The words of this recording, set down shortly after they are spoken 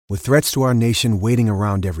With threats to our nation waiting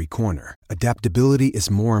around every corner, adaptability is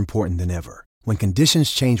more important than ever. When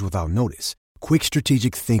conditions change without notice, quick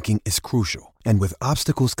strategic thinking is crucial. And with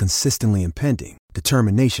obstacles consistently impending,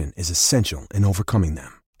 determination is essential in overcoming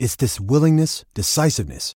them. It's this willingness,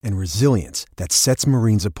 decisiveness, and resilience that sets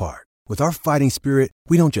Marines apart. With our fighting spirit,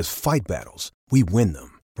 we don't just fight battles, we win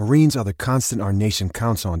them. Marines are the constant our nation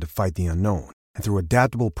counts on to fight the unknown. And through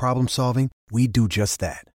adaptable problem solving, we do just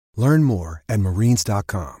that. Learn more at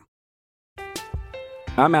marines.com.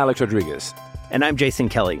 I'm Alex Rodriguez. And I'm Jason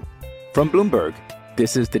Kelly. From Bloomberg,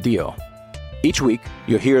 this is The Deal. Each week,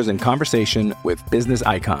 you'll hear us in conversation with business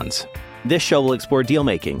icons. This show will explore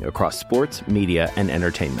deal-making across sports, media, and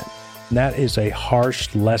entertainment. That is a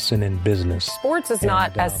harsh lesson in business. Sports is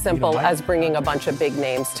not as simple as bringing a bunch of big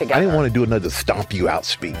names together. I didn't want to do another stomp you out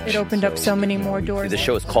speech. It opened up so many more doors. The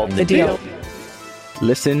show is called The Deal.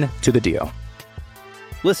 Listen to The Deal.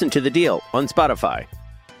 Listen to The Deal on Spotify.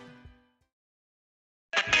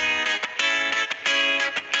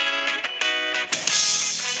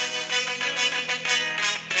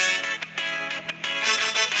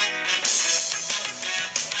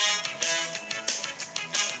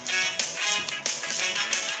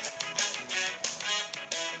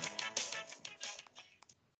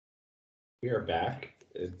 We are back.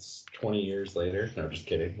 It's 20 years later. No, just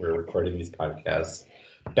kidding. We're recording these podcasts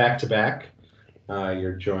back to back.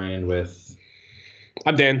 You're joined with...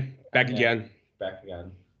 I'm Dan. Back again.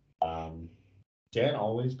 Dan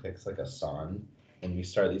always picks like a song when we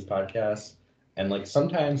start these podcasts. And like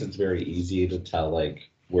sometimes it's very easy to tell like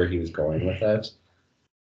where he was going with it.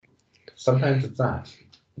 Sometimes it's not.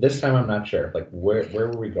 This time I'm not sure. Like where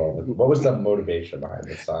were we going with? What was the motivation behind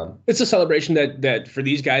this song? It's a celebration that for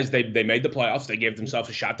these guys they made the playoffs. They gave themselves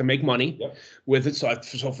a shot to make money with it.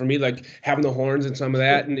 So for me, like having the horns and some of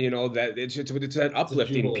that, and that it's an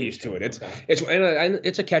uplifting piece to it.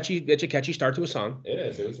 It's a catchy start to a song. It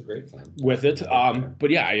is. It was a great song with it. But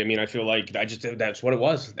yeah, I mean, I feel like that's what it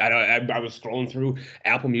was. I was scrolling through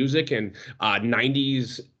Apple Music and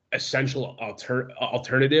 90s essential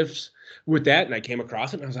alternatives with that, and I came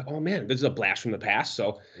across it and I was like, oh man, this is a blast from the past.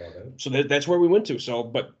 So that's where we went to. So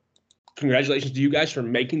but congratulations to you guys for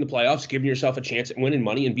making the playoffs, giving yourself a chance at winning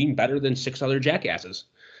money and being better than 6 other jackasses.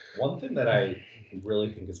 One thing that I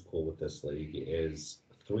really think is cool with this league is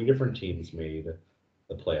 3 different teams made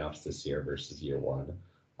the playoffs this year versus year one.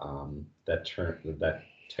 That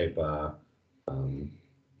type of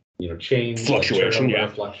change, fluctuation,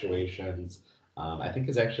 fluctuations. I think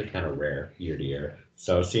is actually kind of rare year to year.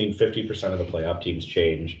 So seeing 50% of the playoff teams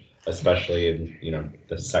change, especially in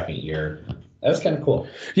the second year, that's kind of cool.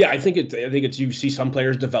 Yeah, I think it's you see some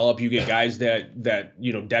players develop. You get guys that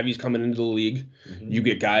Devy's coming into the league. Mm-hmm. You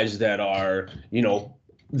get guys that are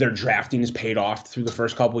their drafting is paid off through the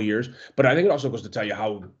first couple of years. But I think it also goes to tell you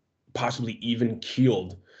how possibly even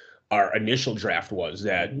keeled our initial draft was.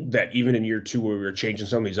 That even in year 2 where we were changing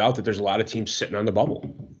some of these out, that there's a lot of teams sitting on the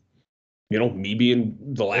bubble. Me being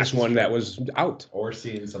the last one that was out. Or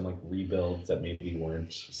seeing some like rebuilds that maybe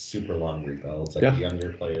weren't super long rebuilds, like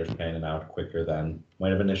younger players panning out quicker than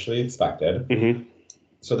might have initially expected. Mm-hmm.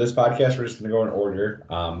 So this podcast, we're just going to go in order,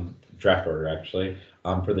 draft order actually,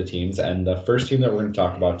 for the teams. And the first team that we're going to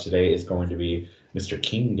talk about today is going to be Mr.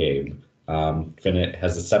 King Gabe. Finnett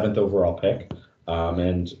has the 7th overall pick.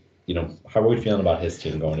 And how are we feeling about his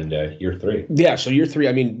team going into year 3? Yeah, so year 3,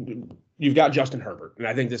 I mean, you've got Justin Herbert, and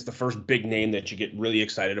I think that's the first big name that you get really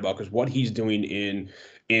excited about because what he's doing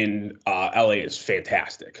in LA is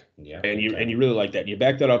fantastic. Yeah, and you really like that. You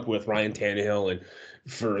back that up with Ryan Tannehill, and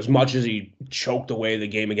for as much as he choked away the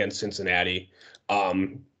game against Cincinnati,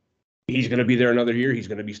 he's going to be there another year. He's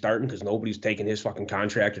going to be starting because nobody's taking his fucking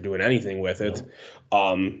contract or doing anything with it.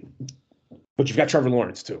 But you've got Trevor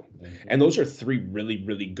Lawrence too, and those are 3 really,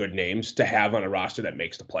 really good names to have on a roster that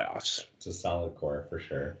makes the playoffs. It's a solid core for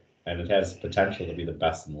sure. And it has potential to be the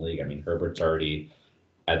best in the league. I mean, Herbert's already,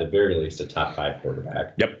 at the very least, a top 5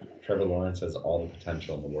 quarterback. Yep. Trevor Lawrence has all the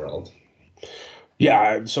potential in the world.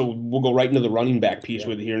 Yeah, so we'll go right into the running back piece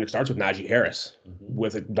with here, and it starts with Najee Harris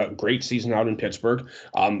with a great season out in Pittsburgh,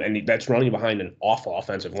 and that's running behind an awful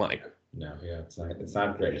offensive line. No, yeah, it's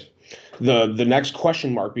not great. The next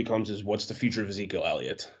question mark becomes what's the future of Ezekiel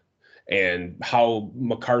Elliott? And how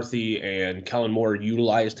McCarthy and Kellen Moore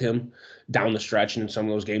utilized him down the stretch and in some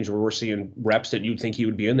of those games where we're seeing reps that you'd think he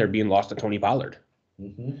would be in there being lost to Tony Pollard.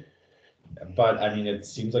 Mm-hmm. But, I mean, it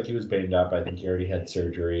seems like he was banged up. I think he already had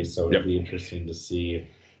surgery, so it'd be interesting to see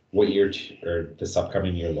what year or this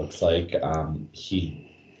upcoming year looks like.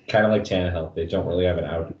 He kind of like Tannehill. They don't really have an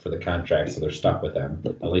out for the contract, so they're stuck with them,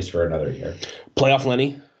 at least for another year. Playoff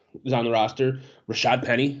Lenny is on the roster. Rashad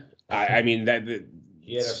Penny. I mean, that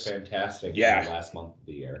He had a fantastic last month of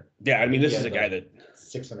the year. Yeah, I mean, this is a guy that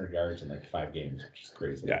 600 yards in like 5 games, which is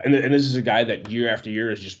crazy. Yeah, and this is a guy that year after year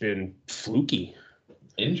has just been fluky.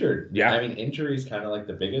 Injured. Yeah. I mean, injury is kind of like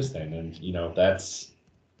the biggest thing. And,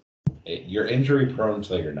 you're injury prone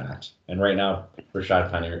till you're not. And right now,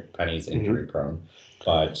 Rashad Penny's injury prone.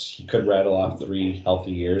 But he could rattle off 3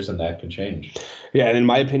 healthy years, and that could change. Yeah, and in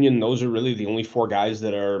my opinion, those are really the only 4 guys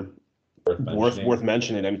that are worth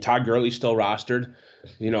mentioning. I mean, Todd Gurley's still rostered.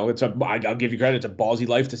 I'll give you credit. It's a ballsy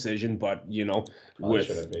life decision, but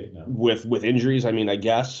with injuries, I mean, I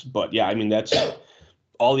guess. But yeah, I mean, that's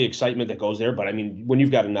all the excitement that goes there. But I mean, when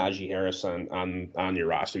you've got a Najee Harris on your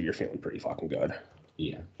roster, you're feeling pretty fucking good.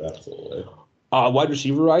 Yeah, absolutely. Wide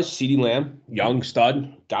receiver wise, CeeDee Lamb, young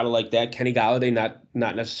stud, gotta like that. Kenny Golladay,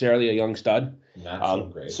 not necessarily a young stud. Not so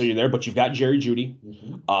great. So you're there, but you've got Jerry Jeudy.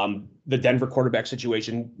 The Denver quarterback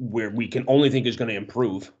situation, where we can only think is going to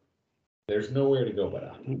improve. There's nowhere to go but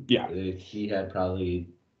up. Yeah. He had probably,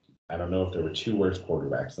 I don't know if there were 2 worse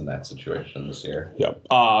quarterbacks in that situation this year. Yeah.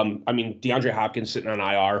 I mean, DeAndre Hopkins sitting on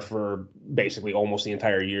IR for basically almost the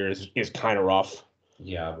entire year is kind of rough.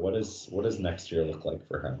 Yeah. What does next year look like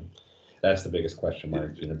for him? That's the biggest question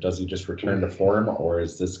mark. Does he just return to form, or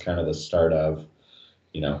is this kind of the start of,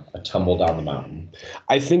 a tumble down the mountain?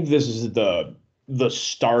 I think this is the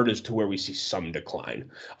start as to where we see some decline.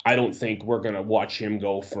 I don't think we're going to watch him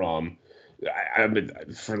go from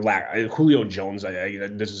Julio Jones.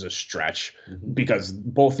 This is a stretch because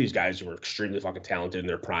both these guys were extremely fucking talented in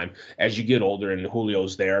their prime. As you get older and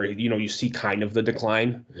Julio's there, you see kind of the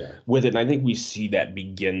decline with it. And I think we see that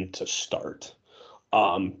begin to start.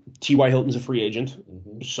 T.Y. Hilton's a free agent,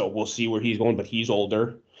 so we'll see where he's going, but he's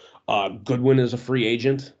older. Goodwin is a free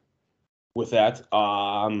agent with that.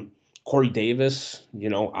 Corey Davis,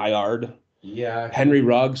 IR'd. Yeah. Henry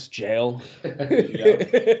Ruggs, jail. He's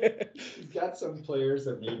got some players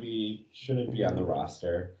that maybe shouldn't be on the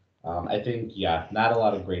roster. I think, not a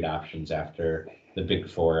lot of great options after the big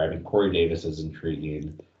 4. I mean, Corey Davis is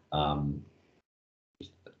intriguing.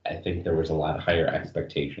 I think there was a lot of higher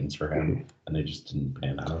expectations for him, and they just didn't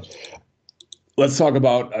pan out. Let's talk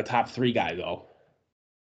about a top 3 guy, though.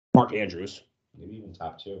 Mark Andrews. Maybe even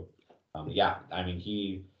top 2. I mean,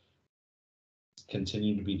 he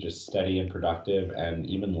continued to be just steady and productive. And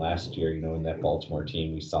even last year, in that Baltimore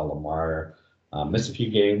team, we saw Lamar miss a few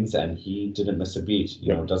games, and he didn't miss a beat.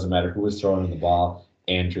 It doesn't matter who was throwing the ball.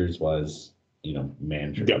 Andrews was,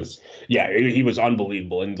 Mandrews. Yeah, he was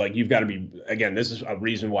unbelievable. And, you've got to be, again, this is a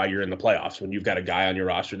reason why you're in the playoffs, when you've got a guy on your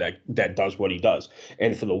roster that does what he does.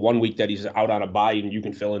 And for the 1 week that he's out on a bye, and you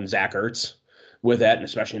can fill in Zach Ertz with that, and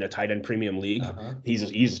especially in a tight end premium league,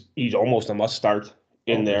 he's almost a must start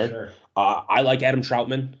in there. Sure. I like Adam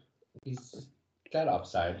Troutman. He's got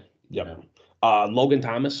upside. Yep. Logan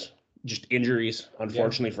Thomas, just injuries,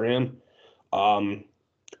 unfortunately for him.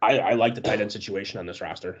 I like the tight end situation on this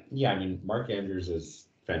roster. Yeah, I mean, Mark Andrews is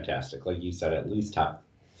fantastic. Like you said, at least top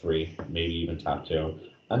 3, maybe even top 2.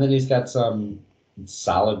 And then he's got some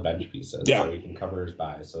solid bench pieces. Yeah. So he can cover his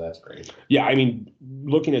buys, so that's great. Yeah, I mean,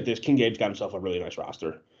 looking at this, King Gabe's got himself a really nice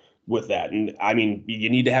roster with that. And, I mean, you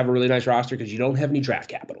need to have a really nice roster because you don't have any draft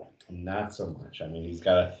capital. Not so much. I mean, he's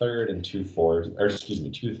got a 3rd and 2 4s, or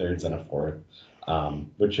 2 thirds and a 4th,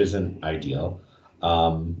 which isn't ideal.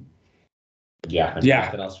 Nothing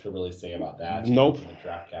else to really say about that. Nope. The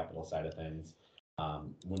draft capital side of things.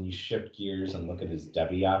 When you shift gears and look at his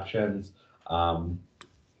Debbie options,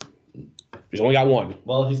 he's only got 1.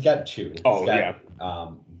 Well, he's got 2.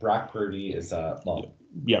 Brock Purdy is not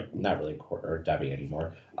really a Debbie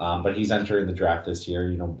anymore, but he's entering the draft this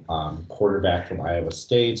year. Quarterback from Iowa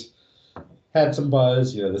State, had some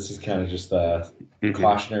buzz. This is kind of just the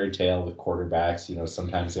cautionary tale with quarterbacks.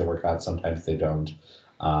 Sometimes they work out, sometimes they don't.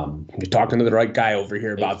 You're talking to the right guy over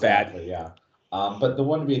here about that. Yeah. But the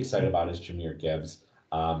one to be excited about is Jahmyr Gibbs.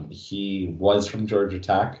 He was from Georgia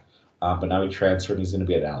Tech, but now he transferred and he's going to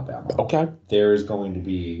be at Alabama. Okay. There's going to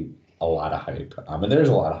be a lot of hype. And there's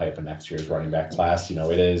a lot of hype in next year's running back class.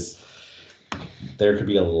 There could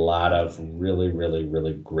be a lot of really, really,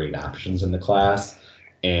 really great options in the class.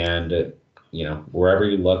 And, wherever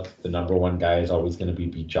you look, the number 1 guy is always going to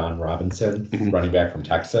be John Robinson, running back from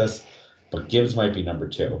Texas. But Gibbs might be number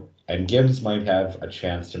 2. And Gibbs might have a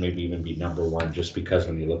chance to maybe even be number 1 just because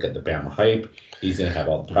when you look at the Bama hype, he's going to have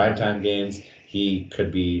all the primetime games. He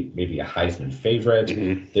could be maybe a Heisman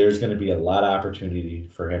favorite. There's going to be a lot of opportunity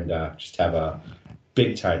for him to just have a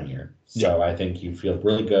big-time year. So I think you feel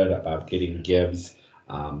really good about getting Gibbs,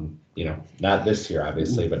 not this year,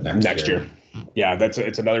 obviously, but next year. Yeah,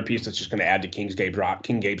 it's another piece that's just going to add to King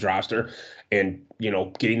Gabe's roster. And,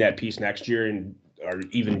 getting that piece next year and are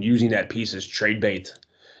even using that piece as trade bait,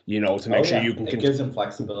 to make sure you can. It gives him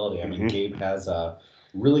flexibility. I mean, Gabe has a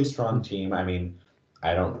really strong team.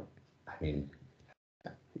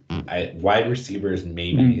 Wide receivers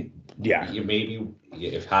maybe. Yeah. Maybe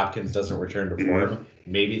if Hopkins doesn't return to form,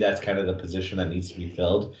 maybe that's kind of the position that needs to be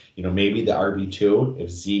filled. Maybe the RB2 if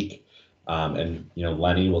Zeke and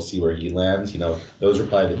Lenny, we'll see where he lands. Those are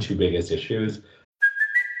probably the two biggest issues.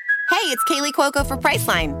 Hey, it's Kaylee Cuoco for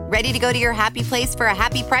Priceline. Ready to go to your happy place for a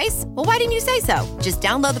happy price? Well, why didn't you say so? Just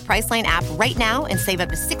download the Priceline app right now and save up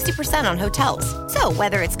to 60% on hotels. So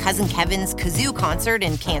whether it's Cousin Kevin's Kazoo Concert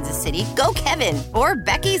in Kansas City, go Kevin, or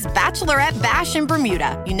Becky's Bachelorette Bash in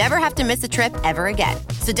Bermuda, you never have to miss a trip ever again.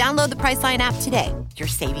 So download the Priceline app today. Your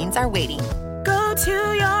savings are waiting. Go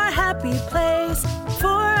to your happy place for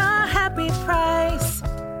a happy price.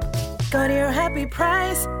 Go to your happy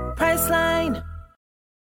price, Priceline.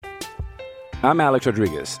 I'm Alex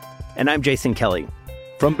Rodriguez. And I'm Jason Kelly.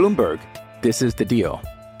 From Bloomberg, this is The Deal.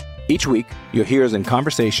 Each week, you'll hear us in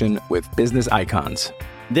conversation with business icons.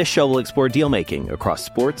 This show will explore deal-making across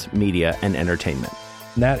sports, media, and entertainment.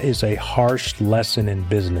 That is a harsh lesson in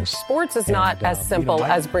business. Sports is not as simple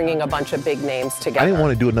as bringing a bunch of big names together. I didn't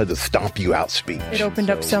want to do another stomp you out speech. It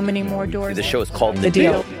opened up so many more doors. The show is called The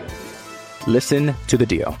Deal. Listen to The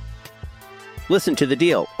Deal. Listen to The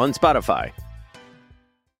Deal on Spotify.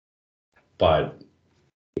 But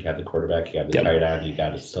you have the quarterback, you have the tight end, you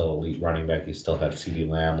got a still elite running back, you still have CeeDee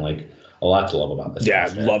Lamb. Like, a lot to love about this.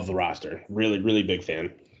 Yeah, love the roster. Really, really big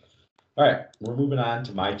fan. All right, we're moving on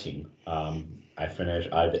to my team. I have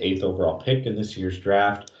the 8th overall pick in this year's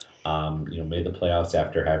draft. Made the playoffs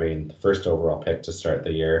after having the first overall pick to start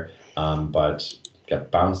the year, but got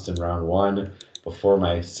bounced in round 1 before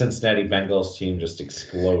my Cincinnati Bengals team just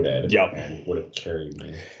exploded. Yep. And would have carried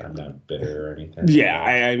me. I'm not bitter or anything. Yeah,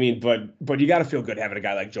 I mean, but you got to feel good having a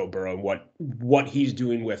guy like Joe Burrow and what he's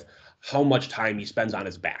doing with how much time he spends on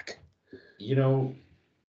his back.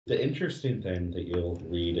 The interesting thing that you'll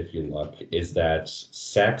read if you look is that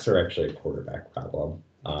sacks are actually a quarterback problem.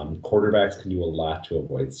 Quarterbacks can do a lot to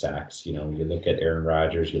avoid sacks. You look at Aaron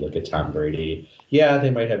Rodgers, you look at Tom Brady. Yeah, they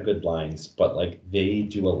might have good lines, but they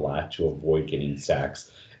do a lot to avoid getting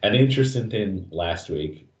sacks. An interesting thing last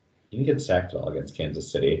week, he didn't get sacked at all against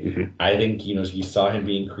Kansas City. Mm-hmm. I think, you saw him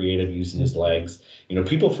being creative, using his legs.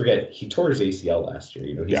 People forget he tore his ACL last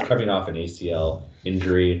year. He's coming off an ACL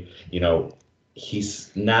injury. He's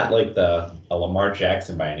not like a Lamar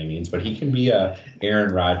Jackson by any means, but he can be a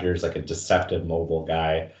Aaron Rodgers, like a deceptive mobile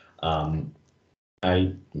guy. I'm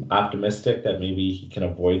optimistic that maybe he can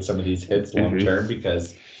avoid some of these hits long term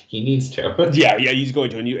because he needs to. Yeah, he's going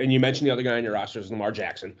to. And you mentioned the other guy on your roster is Lamar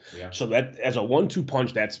Jackson. Yeah. So that as a 1-2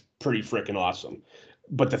 punch, that's pretty freaking awesome.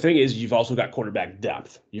 But the thing is, you've also got quarterback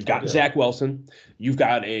depth. You've got Zach Wilson. You've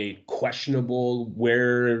got a questionable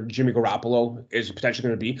where Jimmy Garoppolo is potentially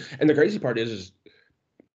going to be. And the crazy part is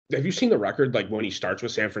have you seen the record, when he starts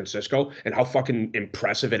with San Francisco and how fucking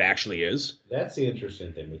impressive it actually is? That's the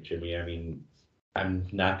interesting thing with Jimmy. I mean, I'm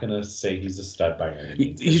not going to say he's a stud by any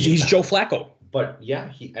means. He's Joe Flacco. But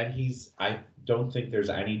yeah, I don't think there's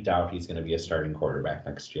any doubt he's going to be a starting quarterback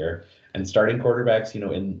next year. And starting quarterbacks,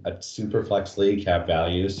 in a super flex league have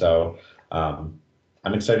value. So I'm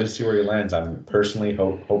excited to see where he lands. I'm personally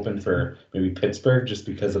hoping for maybe Pittsburgh just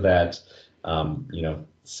because of that,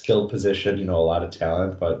 skill position, a lot of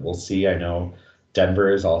talent, but we'll see. I know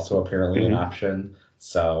Denver is also apparently an option.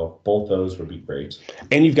 So both those would be great.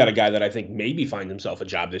 And you've got a guy that I think maybe find himself a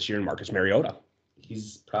job this year in Marcus Mariota.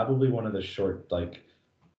 He's probably one of the short, 5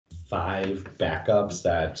 backups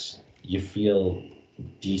that you feel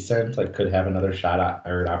decent, could have another shot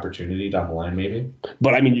or an opportunity down the line, maybe.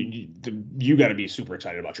 But I mean, you got to be super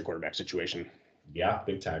excited about your quarterback situation. Yeah,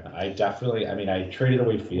 big time. I traded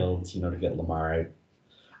away Fields, to get Lamar.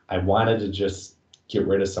 I wanted to just get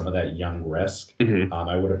rid of some of that young risk.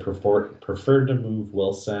 I would have preferred to move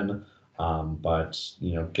Wilson, but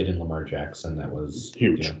getting Lamar Jackson, that was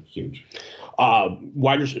huge. Huge.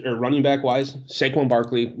 Running back wise, Saquon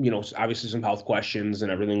Barkley, obviously some health questions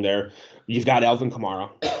and everything there. You've got Alvin Kamara,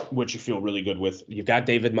 which you feel really good with. You've got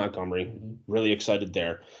David Montgomery, really excited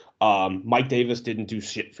there. Mike Davis didn't do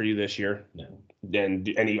shit for you this year. No.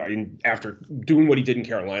 And after doing what he did in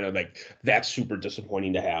Carolina, that's super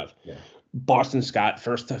disappointing to have. Yeah. Boston Scott,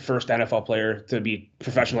 first NFL player to be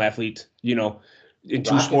professional athlete, in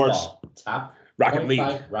 2 sports. Rocket League,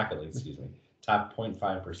 excuse me. Top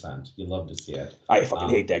 0.5%. You love to see it. I fucking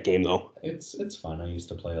hate that game though. It's fun. I used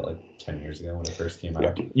to play it 10 years ago when it first came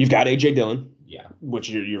out. You've got AJ Dillon. Yeah. Which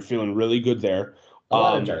you're feeling really good there. A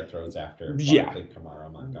lot of dart throws after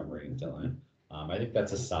Kamara, Montgomery, and Dillon. I think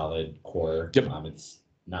that's a solid core. Yep. It's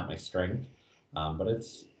not my strength. but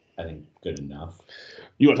it's, I think, good enough.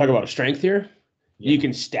 You want to talk about a strength here? Yeah. You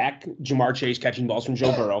can stack Jamar Chase catching balls from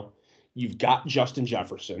Joe Burrow. You've got Justin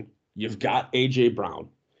Jefferson. You've got A.J. Brown.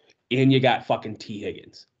 And you got fucking T.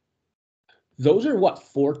 Higgins. Those are, what,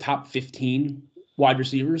 4 top 15 wide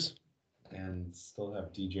receivers? And still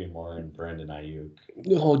have DJ Moore and Brandon Ayuk.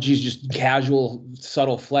 Oh, geez, just casual,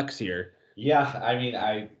 subtle flex here. Yeah, I mean,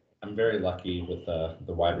 I'm very lucky with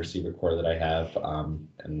the wide receiver core that I have,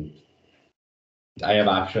 and I have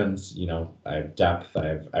options. I have depth. I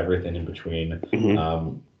have everything in between.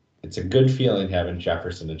 Mm-hmm. It's a good feeling having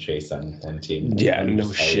Jefferson and Chase on one team. Yeah,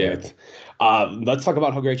 no shit. Let's talk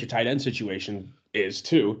about how great your tight end situation is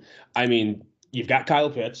too. I mean, you've got Kyle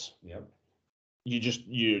Pitts. Yep.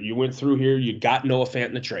 You went through here. You got Noah Fant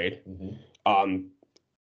in the trade. Mm-hmm.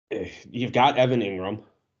 You've got Evan Ingram.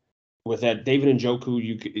 With that David Njoku,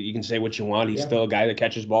 you can say what you want. He's still a guy that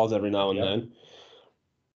catches balls every now and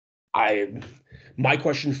then. My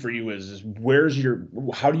question for you is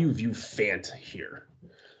how do you view Fant here?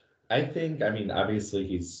 I think, obviously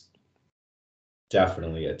he's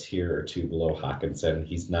definitely a tier or two below Hawkinson.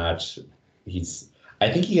 I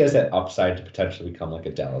think he has that upside to potentially become like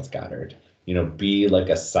a Dallas Goedert, be like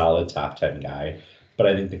a solid top 10 guy. But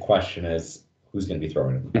I think the question is, who's going to be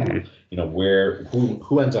throwing him the ball? Mm-hmm.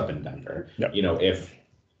 Who ends up in Denver? Yep. If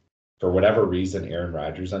for whatever reason Aaron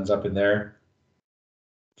Rodgers ends up in there,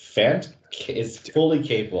 Fant is fully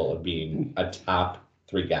capable of being a top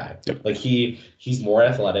 3 guy. Yep. Like he's more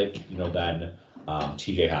athletic, than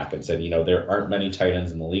TJ Hawkinson. There aren't many tight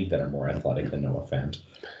ends in the league that are more athletic than Noah Fant.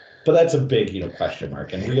 But that's a big, question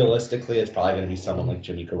mark. And realistically, it's probably going to be someone like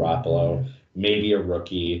Jimmy Garoppolo, maybe a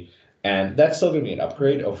rookie. And that's still going to be an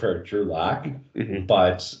upgrade over Drew Lock. Mm-hmm.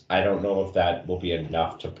 But I don't know if that will be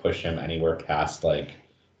enough to push him anywhere past like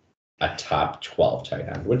a top 12 tight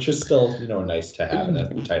end, which is still, nice to have in a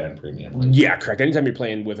tight end premium league. Yeah, correct. Anytime you're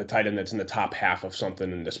playing with a tight end that's in the top half of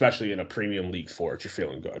something, and especially in a premium league for it, you're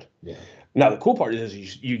feeling good. Yeah. Now, the cool part is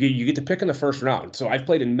you get to pick in the first round. So I've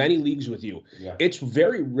played in many leagues with you. Yeah. It's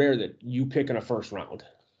very rare that you pick in a first round.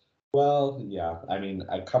 Well, yeah. I'm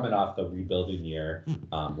coming off the rebuilding year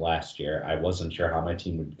last year. I wasn't sure how my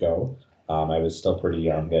team would go. I was still pretty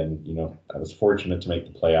young, and, I was fortunate to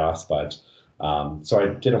make the playoffs, but so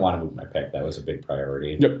I didn't want to move my pick. That was a big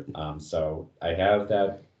priority. Yep. So I have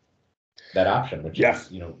that option, which is,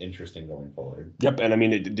 interesting going forward. Yep.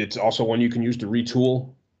 And it's also one you can use to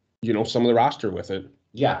retool, some of the roster with it.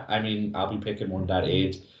 Yeah. I'll be picking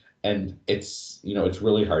 1.8, and it's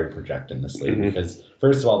really hard to project in this league because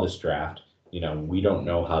first of all, this draft, we don't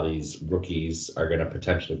know how these rookies are going to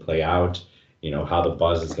potentially play out, how the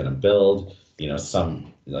buzz is going to build,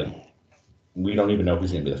 we don't even know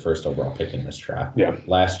who's going to be the first overall pick in this draft. Yeah.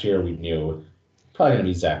 Last year, we knew probably going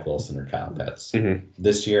to be Zach Wilson or Kyle Pitts. Mm-hmm.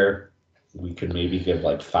 This year, we could maybe give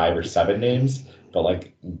like 5 or 7 names, but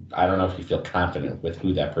I don't know if you feel confident with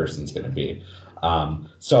who that person's going to be.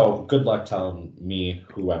 So good luck telling me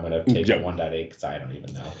who I'm going to take at 1.8 because I don't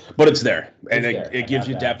even know. But it's there, and it gives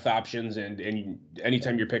you depth options. And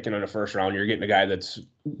anytime you're picking on a first round, you're getting a guy that's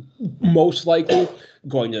most likely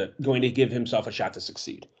going to give himself a shot to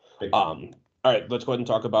succeed. All right, let's go ahead and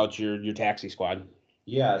talk about your taxi squad.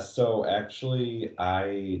 Yeah, so actually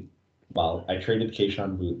I traded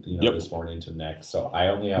Keyshawn Booth, this morning to Nick. So I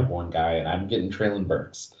only have one guy, and I'm getting Treylon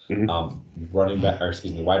Burks,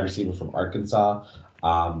 wide receiver from Arkansas.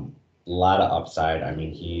 A lot of upside.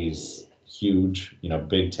 He's huge,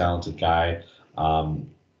 big talented guy.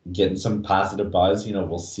 Getting some positive buzz.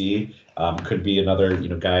 We'll see. Could be another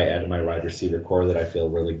guy added to my wide receiver core that I feel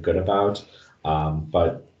really good about.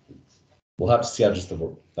 But we'll have to see how just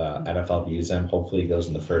the NFL views him. Hopefully he goes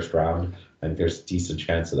in the first round. I think there's a decent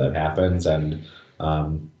chance that happens. And, I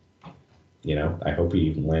hope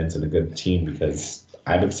he lands in a good team because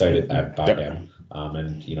I'm excited about him.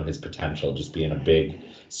 And, his potential just being a big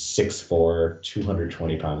 6'4",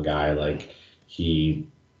 220-pound guy. He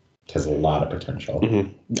has a lot of potential.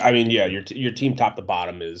 Mm-hmm. Your team top to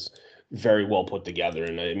bottom is very well put together.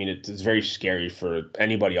 And, it's very scary for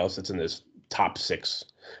anybody else that's in this top 6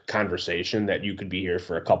 conversation that you could be here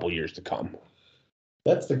for a couple years to come.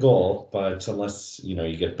 That's the goal, but unless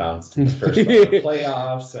you get bounced in the first round of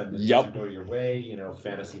playoffs and it doesn't go your way,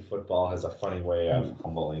 fantasy football has a funny way of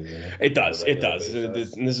humbling you. It does. And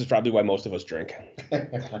this is probably why most of us drink.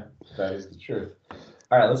 That is the truth.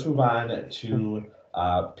 All right, let's move on to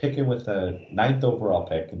picking with the 9th overall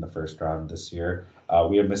pick in the first round this year.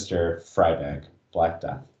 We have Mr. Frybag, Black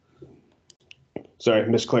Death. Sorry,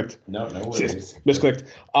 misclicked. No worries. Misclicked.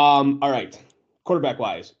 All right. Quarterback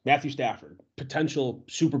wise, Matthew Stafford, potential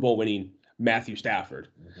Super Bowl winning Matthew Stafford.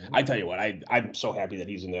 I tell you what, I'm so happy that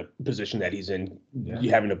he's in the position that he's in,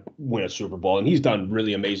 having to win a Super Bowl, and he's done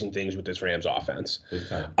really amazing things with this Rams offense.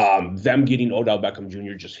 Them getting Odell Beckham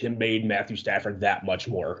Jr., just him made Matthew Stafford that much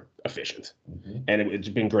more efficient, and it's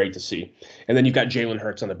been great to see. And then you've got Jalen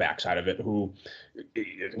Hurts on the backside of it, who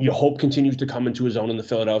you hope continues to come into his own in the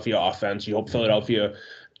Philadelphia offense. You hope Philadelphia,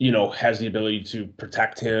 has the ability to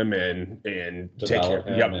protect him and take care of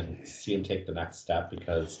him and see him take the next step,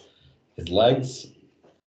 because his legs,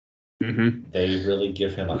 they really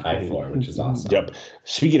give him a high floor, which is awesome. Yep.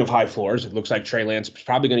 Speaking of high floors, it looks like Trey Lance is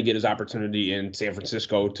probably going to get his opportunity in San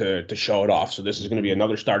Francisco to show it off. So this is going to be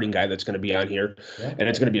another starting guy that's going to be on here, and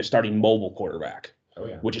it's going to be a starting mobile quarterback.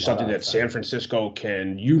 Which is something that San Francisco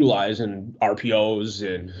can utilize in RPOs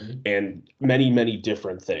and many, many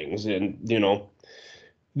different things. And,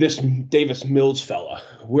 this Davis Mills fella,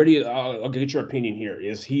 where do you, I'll get your opinion here.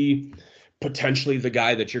 Is he potentially the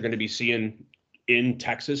guy that you're going to be seeing in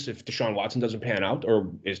Texas if Deshaun Watson doesn't pan out, or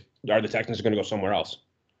are the Texans going to go somewhere else?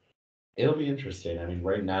 It'll be interesting. I mean,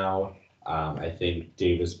 right now, I think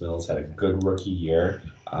Davis Mills had a good rookie year,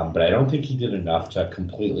 but I don't think he did enough to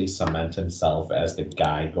completely cement himself as the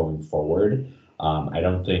guy going forward. I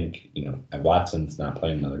don't think, Watson's not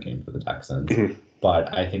playing another game for the Texans,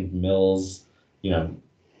 but I think Mills,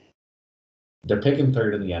 they're picking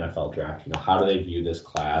third in the NFL draft. How do they view this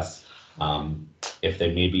class? If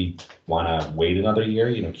they maybe want to wait another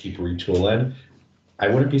year, keep retooling. I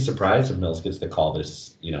wouldn't be surprised if Mills gets the call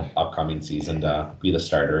this, upcoming season to be the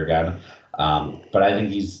starter again. But I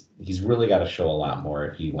think he's really got to show a lot more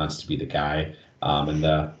if he wants to be the guy. And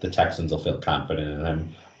the Texans will feel confident in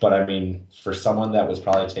him. But I mean, for someone that was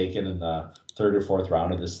probably taken in the third or fourth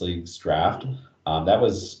round of this league's draft, that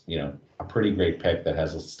was, a pretty great pick that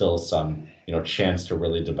has still some, chance to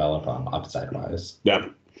really develop upside wise. Yeah.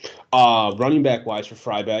 Running back wise for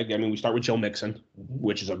Freyberg, I mean, we start with Joe Mixon,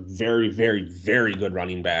 which is a very, very, very good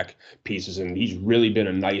running back pieces, and he's really been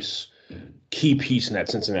a nice key piece in that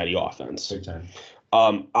Cincinnati offense. Big time.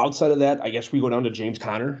 Outside of that, I guess we go down to James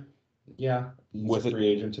Conner. Yeah, he's a free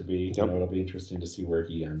agent to be. It'll be interesting to see where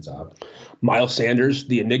he ends up. Miles Sanders,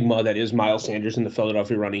 the enigma that is Miles Sanders in the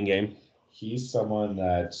Philadelphia running game. He's someone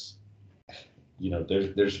that,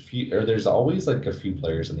 there's always like a few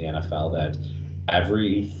players in the NFL that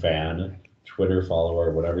every fan, Twitter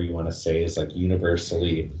follower, whatever you want to say, is like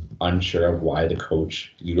universally unsure of why the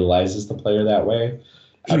coach utilizes the player that way.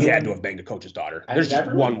 He had to have banged a coach's daughter. There's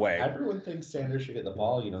just one way. Everyone thinks Sanders should get the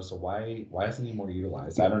ball, so why isn't he more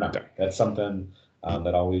utilized? I don't know. That's something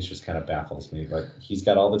that always just kind of baffles me. But he's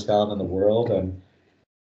got all the talent in the world, and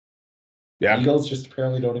Eagles just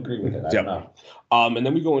apparently don't agree with it. I don't know. And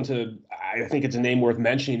then we go into, I think it's a name worth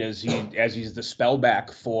mentioning as he's the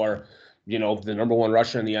spellback for, the number one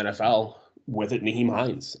rusher in the NFL with it, Nyheim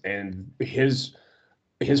Hines, and his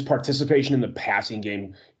participation in the passing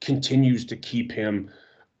game continues to keep him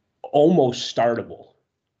almost startable.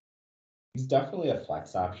 He's definitely a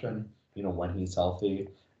flex option, when he's healthy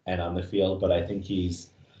and on the field, but I think he's,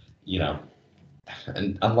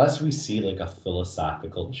 and unless we see like a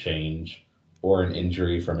philosophical change or an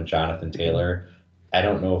injury from a Jonathan Taylor, I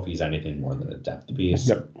don't know if he's anything more than a depth piece.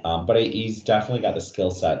 But he's definitely got the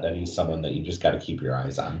skill set that he's someone that you just got to keep your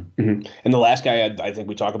eyes on. And the last guy I think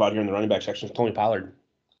we talk about here in the running back section is Tony Pollard.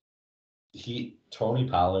 Tony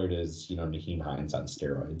Pollard is, Nyheim Hines on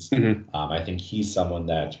steroids. I think he's someone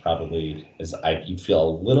that probably is, you feel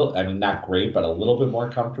a little, I mean, not great, but a little bit more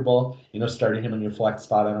comfortable, starting him in your flex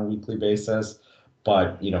spot on a weekly basis.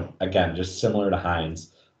 But, again, just similar to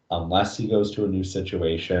Hines, unless he goes to a new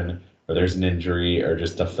situation or there's an injury or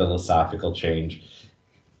just a philosophical change,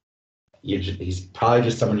 he's probably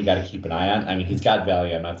just someone you got to keep an eye on. I mean, he's got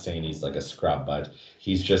value. I'm not saying he's like a scrub, but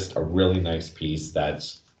he's just a really nice piece that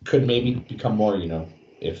could maybe become more,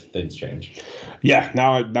 if things change. Yeah,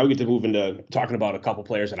 now we get to move into talking about a couple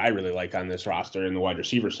players that I really like on this roster in the wide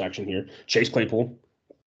receiver section here. Chase Claypool,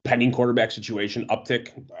 pending quarterback situation, uptick.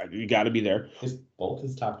 You got to be there. Both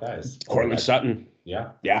his top guys. Courtland Sutton. Yeah.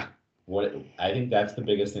 I think that's the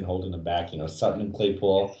biggest thing holding them back. Sutton and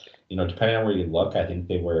Claypool, depending on where you look, I think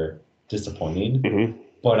they were disappointing.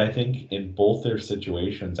 But I think in both their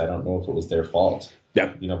situations, I don't know if it was their fault. Yeah.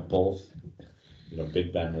 Both,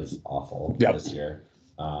 Big Ben was awful this year.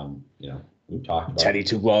 We've talked about Teddy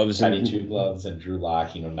Two Gloves and Drew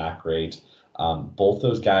Lock, not great. Both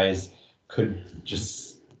those guys could just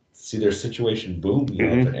see their situation boom,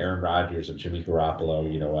 if an Aaron Rodgers or Jimmy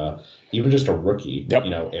Garoppolo, even just a rookie,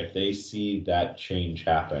 if they see that change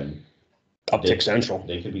happen, Uptick Central.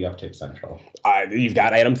 They could be Uptick Central. You've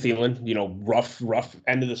got Adam Thielen, rough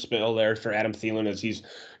end of the spill there for Adam Thielen as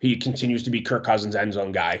he continues to be Kirk Cousins' end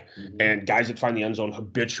zone guy. Mm-hmm. And guys that find the end zone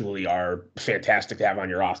habitually are fantastic to have on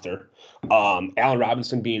your roster. Allen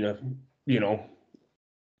Robinson being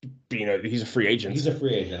he's a free agent. He's a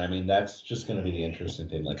free agent. I mean, that's just going to be the interesting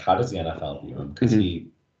thing. Like, how does the NFL view him? Because he,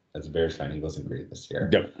 as a Bears fan, he wasn't great this year.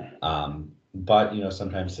 Yep. But,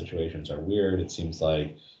 sometimes situations are weird. It seems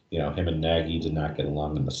like, him and Nagy did not get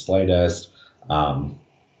along in the slightest.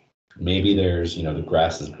 Maybe there's, the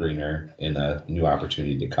grass is greener in a new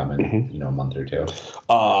opportunity to come in, a month or two.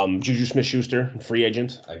 Juju Smith-Schuster, free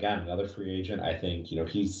agent. Again, another free agent. I think,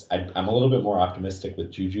 I'm a little bit more optimistic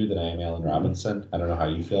with Juju than I am Allen Robinson. I don't know how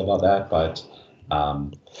you feel about that, but.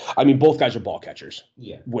 Both guys are ball catchers.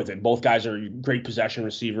 Yeah. With it. Both guys are great possession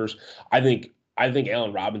receivers. I think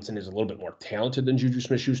Allen Robinson is a little bit more talented than Juju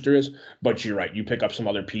Smith-Schuster is, but you're right. You pick up some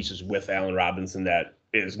other pieces with Allen Robinson that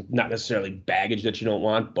is not necessarily baggage that you don't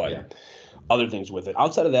want, but other things with it.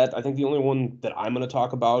 Outside of that, I think the only one that I'm going to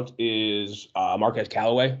talk about is Marquez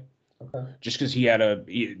Callaway. Okay. Just because he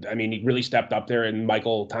really stepped up there in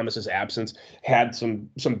Michael Thomas's absence, had some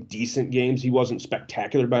decent games. He wasn't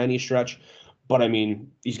spectacular by any stretch, but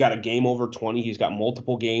he's got a game over 20. He's got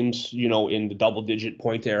multiple games, in the double-digit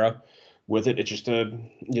point era. With it, it's just a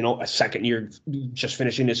second year, just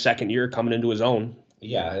finishing his second year, coming into his own.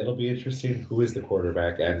 Yeah, it'll be interesting. Who is the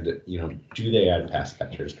quarterback, and do they add pass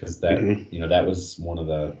catchers? Because that that was one of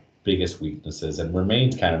the biggest weaknesses, and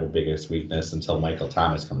remains kind of a biggest weakness until Michael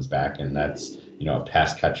Thomas comes back, and that's a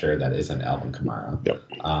pass catcher that isn't Alvin Kamara. Yep.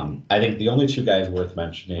 I think the only two guys worth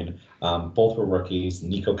mentioning, both were rookies: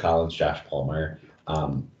 Nico Collins, Josh Palmer.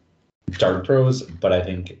 Dart throws, but I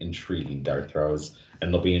think intriguing dart throws. And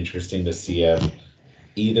it'll be interesting to see if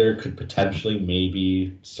either could potentially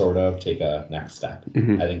maybe sort of take a next step.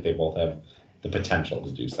 Mm-hmm. I think they both have the potential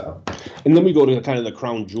to do so. And then we go to kind of the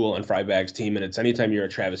crown jewel on Frybag's team, and it's anytime you're a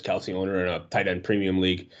Travis Kelce owner in a tight end premium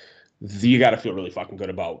league, you got to feel really fucking good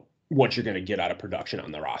about what you're going to get out of production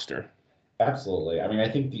on the roster. Absolutely. I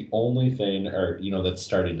think the only thing, that's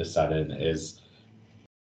starting to set in is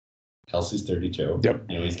Kelce's 32. Yep.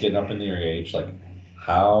 He's getting up in the age. Like,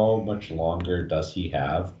 how much longer does he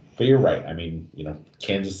have? But you're right.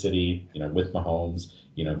 Kansas City, with Mahomes,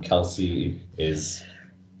 Kelce is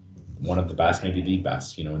one of the best, maybe the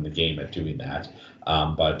best, in the game at doing that.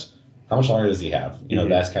 But how much longer does he have?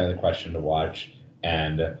 That's kind of the question to watch.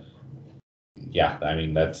 And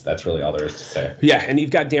that's really all there is to say. Yeah, and you've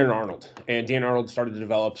got Dan Arnold. And Dan Arnold started to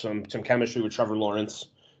develop some chemistry with Trevor Lawrence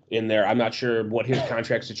in there. I'm not sure what his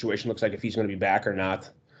contract situation looks like, if he's going to be back or not.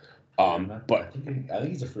 But I think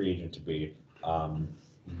he's a free agent to be,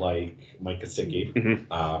 like Mike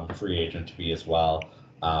Gesicki, free agent to be as well.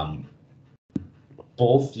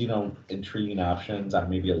 Both, intriguing options. I'm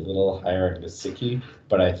maybe a little higher on Gesicki,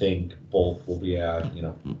 but I think both will be, on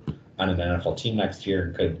an NFL team next year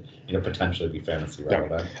and could, potentially be fantasy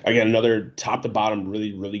relevant. Again, another top to bottom,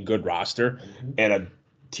 really, really good roster, and a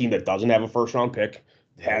team that doesn't have a first round pick,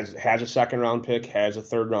 has a second round pick, has a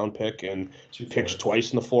third round pick, and picks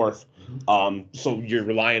twice in the fourth. So you're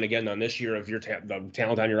relying again on this year of the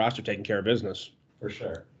talent on your roster taking care of business. For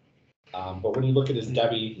sure. But when you look at his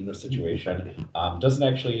Debbie, situation, doesn't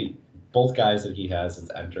actually, both guys that he has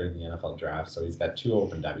is entering the NFL draft. So he's got 2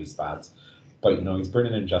 open Debbie spots, but, he's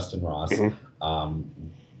bringing in Justin Ross,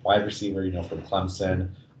 wide receiver, from Clemson.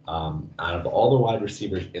 Out of all the wide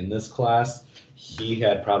receivers in this class, he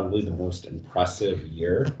had probably the most impressive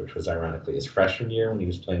year, which was ironically his freshman year when he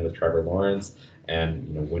was playing with Trevor Lawrence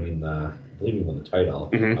and, winning I believe he won the title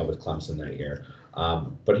with Clemson that year.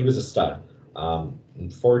 But he was a stud.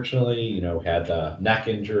 Unfortunately, had the neck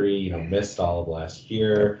injury, missed all of last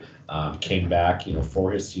year, came back,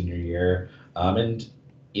 for his senior year. And,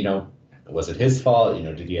 was it his fault?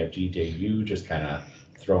 Did he have DJU just kind of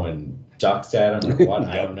throwing ducks at him or what?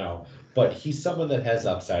 I don't know. But he's someone that has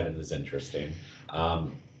upside and is interesting.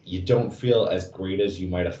 You don't feel as great as you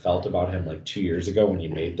might have felt about him like 2 years ago when you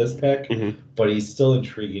made this pick, but he's still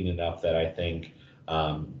intriguing enough that I think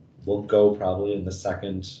will go probably in the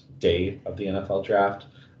second day of the NFL draft.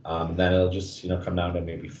 Then it'll just, come down to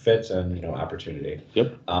maybe fit and, opportunity.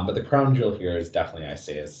 Yep. But the crown jewel here is definitely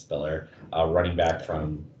Isaiah Spiller, running back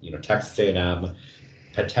from, Texas A&M.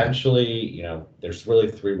 Potentially, there's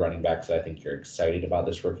really 3 running backs that I think you're excited about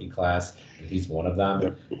this rookie class, and he's one of them.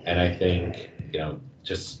 Yep. And I think,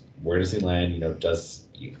 just where does he land? Is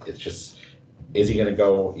he going to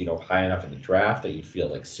go, high enough in the draft that you feel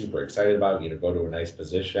like super excited about, go to a nice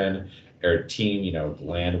position, or a team,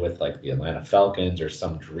 land with like the Atlanta Falcons or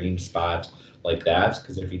some dream spot like that?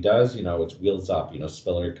 Because if he does, it's wheels up.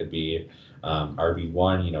 Spiller could be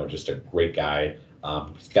RB1, just a great guy.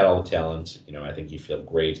 He's got all the talent. I think you feel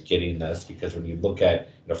great getting this because when you look at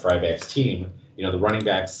Fryback's team, the running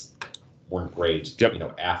backs weren't great.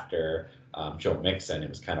 After Joe Mixon, it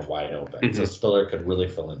was kind of wide open. So Spiller could really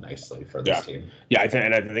fill in nicely for this team. Yeah, I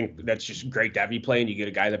think that's just great to have you play, and you get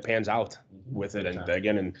a guy that pans out with it. And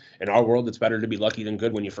again, in our world, it's better to be lucky than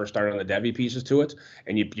good when you first start on the Devy pieces to it,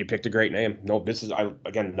 and you picked a great name. No, this is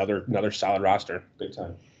again another solid roster. Big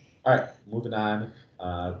time. All right, moving on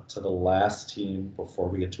to the last team before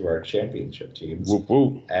we get to our championship teams. Whoop,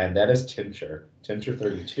 whoop. And that is Tincher. Tincher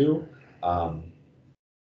 32.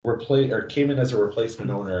 Came in as a replacement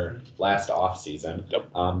owner last offseason.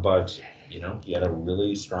 But he had a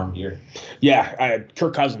really strong year. Yeah,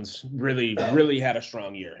 Kirk Cousins really had a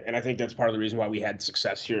strong year, and I think that's part of the reason why we had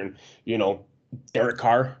success here. And Derek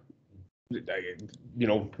Carr, made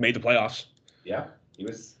the playoffs. Yeah, he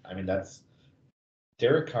was. That's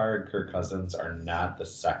Derek Carr and Kirk Cousins are not the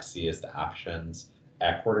sexiest options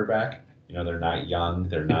at quarterback. They're not young,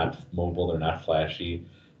 they're not mobile, they're not flashy.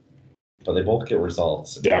 But they both get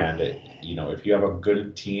results, and if you have a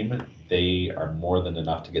good team, they are more than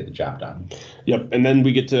enough to get the job done. Yep, and then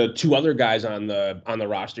we get to two other guys on the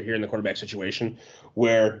roster here in the quarterback situation,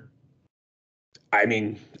 where,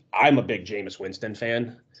 I'm a big Jameis Winston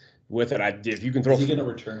fan. With it, if you can throw. Is he going to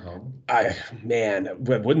return home?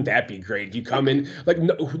 Wouldn't that be great? You come in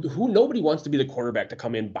nobody wants to be the quarterback to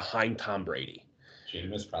come in behind Tom Brady.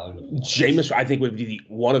 Jameis probably would. Jameis, I think, would be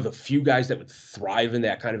one of the few guys that would thrive in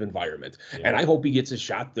that kind of environment. Yeah. And I hope he gets his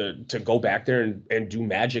shot to go back there and do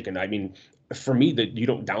magic. And for me, that you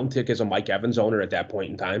don't downtick as a Mike Evans owner at that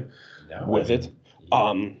point in time it.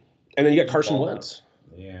 And then you got Carson Wentz.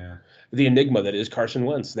 Yeah. The enigma that is Carson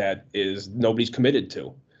Wentz that is nobody's committed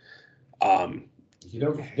to.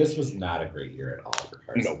 This was not a great year at all for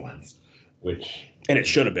Carson Wentz, and it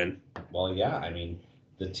should have been. Well, yeah,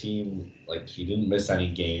 the team, he didn't miss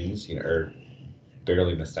any games, or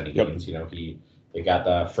barely missed any games. They got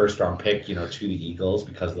the first round pick, to the Eagles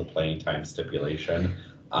because of the playing time stipulation.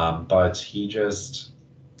 But it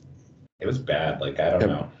was bad. I don't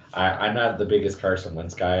know. I'm not the biggest Carson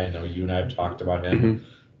Wentz guy. I know you and I have talked about him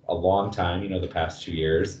a long time, the past 2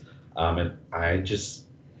 years. And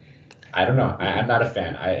I don't know. I'm not a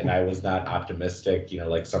fan. I was not optimistic,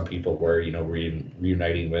 like some people were,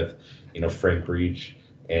 reuniting with, Frank Reich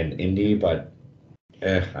and Indy, but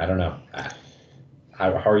I don't know.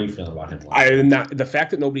 How are you feeling about him? The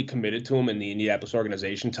fact that nobody committed to him in the Indianapolis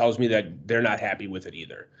organization tells me that they're not happy with it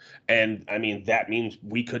either. And that means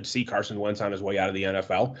we could see Carson Wentz on his way out of the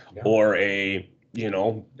NFL, or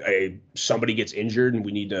somebody gets injured and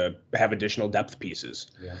we need to have additional depth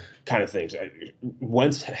pieces, kind of things.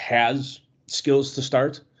 Wentz has skills to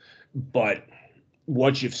start, but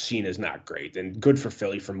what you've seen is not great. And good for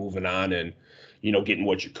Philly for moving on and getting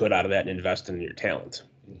what you could out of that and investing in your talent.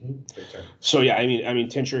 So yeah,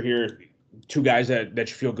 Tincher here, two guys that you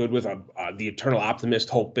feel good with, the eternal optimist,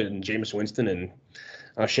 hope in Jameis Winston, and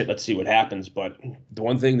let's see what happens. But the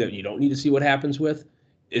one thing that you don't need to see what happens with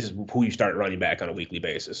is who you start running back on a weekly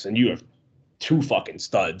basis. And you have two fucking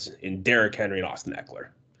studs in Derrick Henry and Austin Eckler.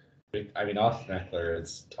 Austin Eckler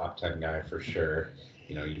is top 10 guy for sure.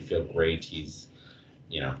 You feel great. He's,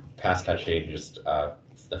 pass catching, just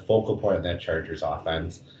the focal point of that Chargers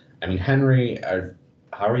offense. Henry,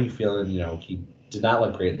 how are you feeling? He did not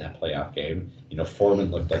look great in that playoff game. Foreman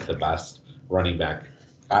looked like the best running back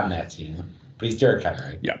on that team. But he's Derrick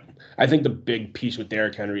Henry. Yeah. I think the big piece with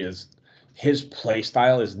Derrick Henry is his play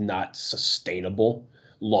style is not sustainable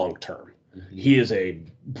long term. He is a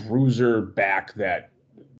bruiser back that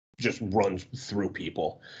just runs through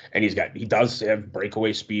people, and he does have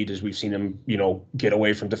breakaway speed, as we've seen him, get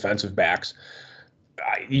away from defensive backs.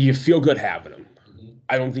 You feel good having him.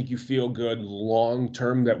 I don't think you feel good long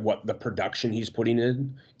term that what the production he's putting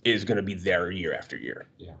in is going to be there year after year.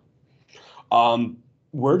 Yeah.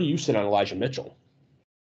 Where do you sit on Elijah Mitchell?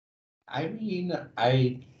 I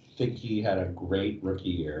think he had a great rookie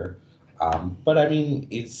year. But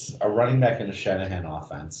it's a running back in a Shanahan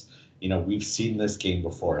offense. We've seen this game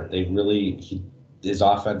before. His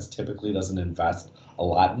offense typically doesn't invest a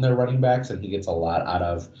lot in their running backs, and he gets a lot out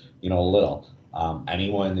of, a little.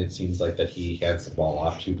 Anyone it seems like that he hands the ball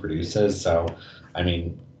off to produces. So,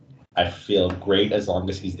 I feel great as long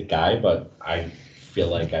as he's the guy, but I feel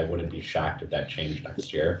like I wouldn't be shocked if that changed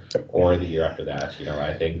next year or the year after that.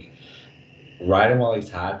 I think ride him while he's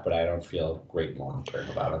hot, but I don't feel great long term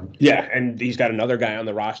about him. Yeah, and he's got another guy on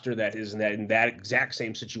the roster that is in that exact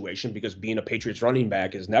same situation, because being a Patriots running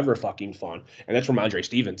back is never fucking fun, and that's Ramondre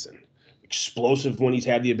Stevenson. Explosive when he's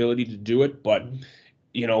had the ability to do it, but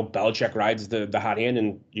Belichick rides the hot hand,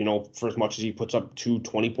 and for as much as he puts up 2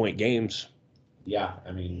 20-point games. Yeah,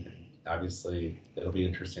 I mean, obviously it'll be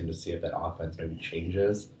interesting to see if that offense maybe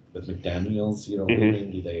changes with McDaniels.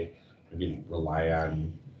 Leaving. Do they maybe rely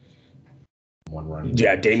on one running?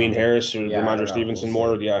 Yeah, Damian Harris or Ramondre Stevenson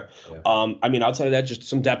more. Yeah. I mean, outside of that, just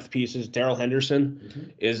some depth pieces. Darrell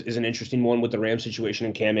Henderson is an interesting one with the Rams situation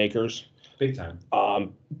and Cam Akers. Big time.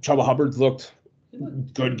 Chuba Hubbard looked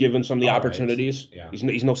good given some of the opportunities. Yeah. He's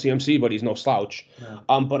no CMC, but he's no slouch.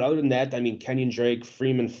 No. But other than that, I mean, Kenyon Drake,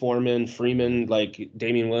 Freeman, like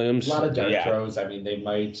Damian Williams. A lot of dart throws. I mean, they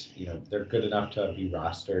might, they're good enough to be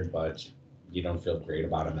rostered, but you don't feel great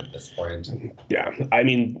about them at this point. Yeah. I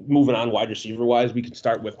mean, moving on wide receiver wise, we could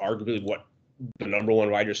start with arguably what the number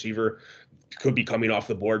one wide receiver could be coming off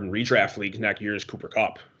the board in redraft leagues next year is Cooper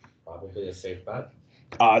Kupp. Probably a safe bet.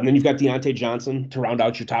 And then you've got Deontay Johnson to round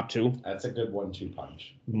out your top 2. That's a good 1-2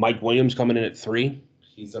 punch. Mike Williams coming in at 3.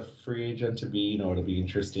 He's a free agent to be, it'll be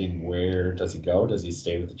interesting. Where does he go? Does he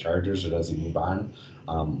stay with the Chargers or does he move on?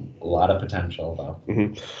 A lot of potential, though.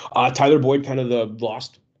 Tyler Boyd, kind of the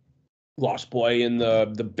lost boy in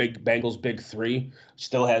the big Bengals big 3,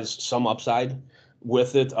 still has some upside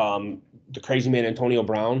with it. The crazy man Antonio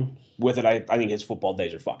Brown with it. I think his football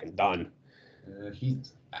days are fucking done. I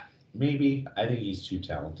think he's too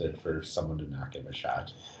talented for someone to not give a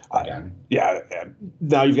shot again.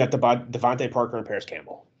 Now you've got Devontae Parker and Paris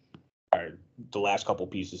Campbell. The last couple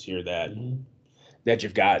pieces here that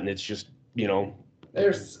you've got, and it's just Campbell.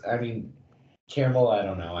 I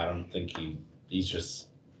don't know. I don't think he's just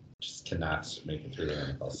cannot make it through the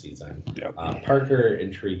NFL season. Yep. Parker,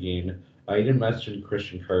 intriguing. I didn't mention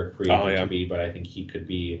Christian Kirk free agent to be, but I think he could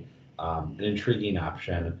be an intriguing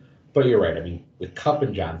option. But you're right. I mean, with Kupp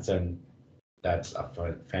and Johnson, that's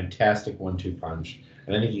a fantastic 1-2 punch.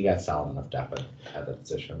 And I think you got solid enough depth at that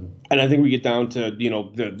position. And I think we get down to,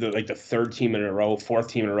 the third team in a row, fourth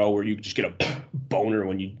team in a row where you just get a boner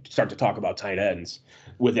when you start to talk about tight ends.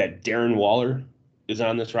 With that, Darren Waller is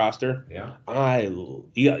on this roster. Yeah.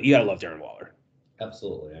 You gotta love Darren Waller.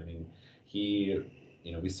 Absolutely. I mean,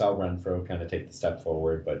 we saw Renfro kind of take the step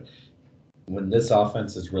forward, but when this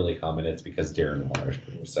offense is really humming, it's because Darren Waller's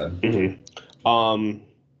producing.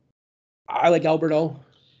 I like Alberto.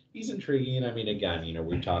 He's intriguing. I mean, again,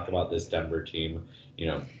 we talk about this Denver team,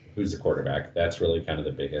 who's the quarterback. That's really kind of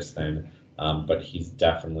the biggest thing. But he's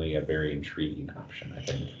definitely a very intriguing option, I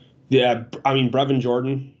think. Yeah, I mean, Brevin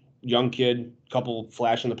Jordan, young kid, couple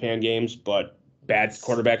flash in the pan games, but bad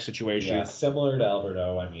quarterback situation. Yeah, similar to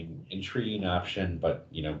Alberto. I mean, intriguing option, but,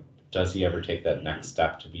 does he ever take that next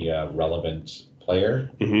step to be a relevant player?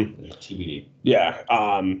 TBD. Yeah.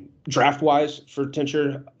 Draft-wise for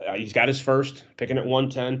Tincher, he's got his first, picking at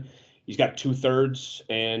 110. He's got 2/3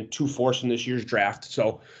 and 2/4 in this year's draft.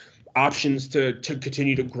 So options to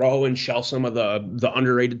continue to grow and shell some of the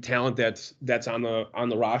underrated talent that's on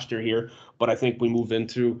the roster here. But I think we move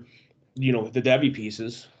into, the Devy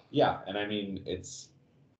pieces. Yeah, and I mean, he's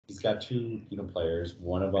got 2, players.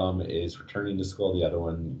 One of them is returning to school. The other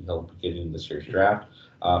one he'll be getting in this year's draft.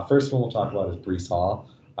 First one we'll talk about is Breece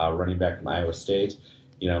Hall, running back from Iowa State.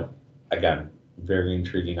 Again, very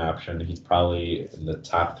intriguing option. He's probably in the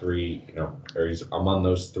top 3, or he's among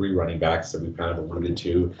those 3 running backs that we've kind of alluded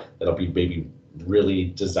to that'll be maybe really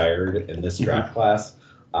desired in this draft class.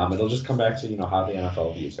 It'll just come back to, how the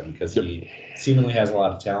NFL views him because he seemingly has a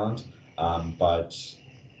lot of talent, but,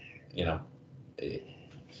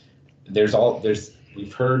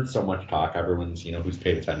 we've heard so much talk, everyone's, who's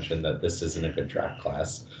paid attention, that this isn't a good draft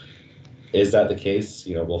class. Is that the case?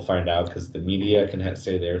 We'll find out because the media can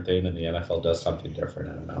say their thing and the NFL does something different.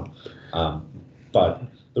 I don't know. But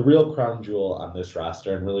the real crown jewel on this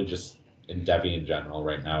roster and really just in Devy in general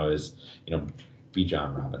right now is,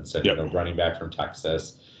 Bijan Robinson, running back from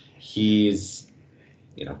Texas. He's,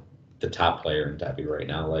 the top player in Devy right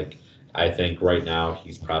now. Like, I think right now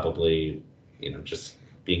he's probably, just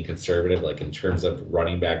being conservative, like in terms of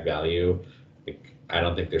running back value. I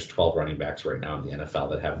don't think there's 12 running backs right now in the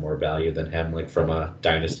NFL that have more value than him, like from a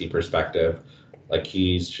dynasty perspective. Like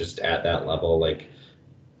he's just at that level, like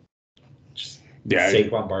just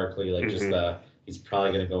Saquon Barkley, like he's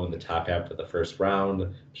probably going to go in the top half of the first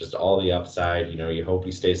round, just all the upside, you hope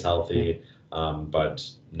he stays healthy. But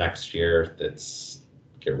next year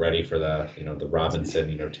get ready for the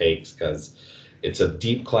Robinson, takes because it's a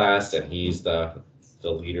deep class and he's the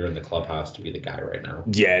leader in the clubhouse to be the guy right now.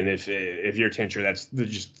 Yeah, and if you're Tincher, that's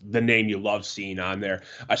just the name you love seeing on there,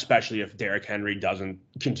 especially if Derrick Henry doesn't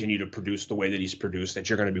continue to produce the way that he's produced, that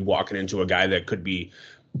you're going to be walking into a guy that could be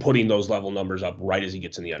putting those level numbers up right as he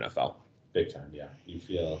gets in the NFL. Big time, yeah. You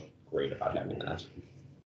feel great about having that.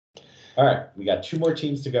 All right, we got 2 more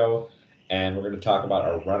teams to go, and we're going to talk about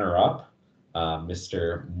our runner-up,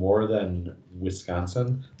 Mr. More Than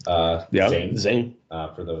Wisconsin, Zane.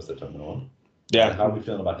 For those that don't know him. Yeah. How are we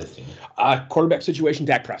feeling about his team? Quarterback situation,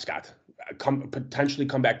 Dak Prescott. Potentially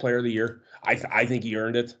comeback player of the year. I think he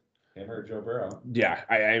earned it. Him or Joe Burrow. Yeah,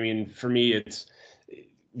 I mean, for me, it's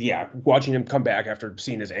watching him come back after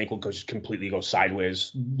seeing his ankle completely go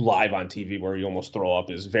sideways live on TV where he almost throw up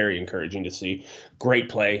is very encouraging to see. Great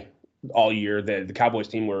play all year. The Cowboys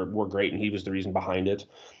team were great, and he was the reason behind it.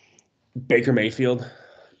 Baker Mayfield,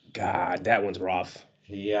 God, that one's rough.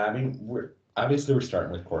 Yeah, I mean, we're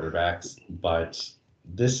starting with quarterbacks, but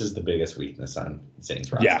this is the biggest weakness on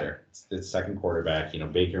Zane's roster. Yeah. It's second quarterback,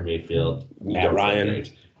 Baker Mayfield, Matt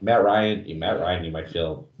Ryan, you might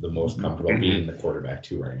feel the most comfortable being the quarterback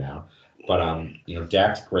too right now. But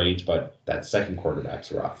Dak's great, but that second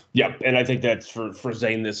quarterback's rough. Yep, and I think that's for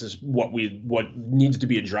Zane. This is what needs to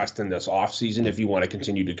be addressed in this offseason if you want to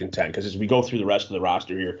continue to contend. Because as we go through the rest of the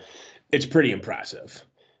roster here, it's pretty impressive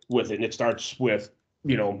with it. And it starts with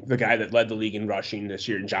the guy that led the league in rushing this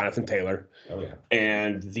year, Jonathan Taylor. Oh yeah.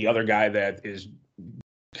 And the other guy that is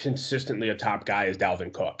consistently a top guy is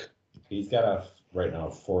Dalvin Cook. He's got right now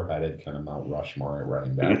a 4-headed kind of Mount Rushmore at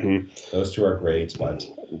running back. Those two are great, but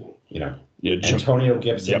Antonio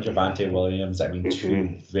Gibson, Javonte Williams. I mean,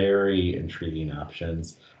 2 very intriguing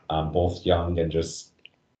options. Both young and just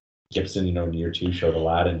Gibson, year 2 showed a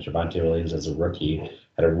lot, and Javonte Williams as a rookie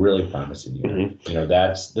had a really promising year.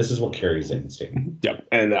 This is what carries Zane's team. Yep,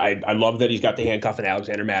 and I love that he's got the handcuff in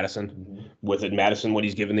Alexander Madison. With it, Madison, when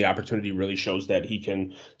he's given the opportunity, really shows that he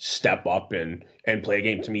can step up and play a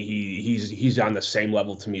game. To me, he's on the same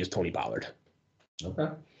level to me as Tony Pollard. Okay.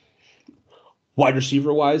 Wide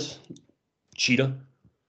receiver wise, Cheetah,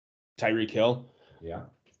 Tyreek Hill. Yeah.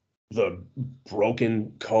 The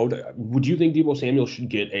broken code. Would you think Deebo Samuel should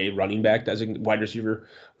get a running back wide receiver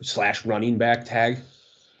 / running back tag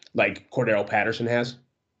like Cordero Patterson has?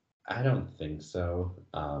 I don't think so.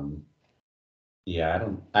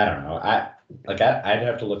 I don't know. I'd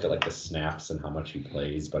have to look at the snaps and how much he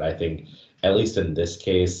plays, but I think at least in this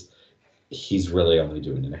case, he's really only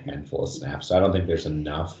doing a handful of snaps. So I don't think there's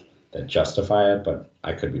enough that justify it, but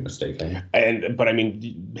I could be mistaken. But I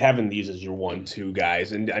mean, having these as your 1-2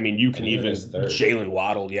 guys, and I mean, you can even Jalen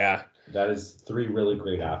Waddle, yeah. That is 3 really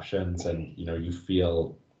great options, and you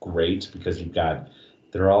feel great because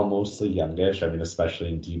they're all mostly youngish. I mean, especially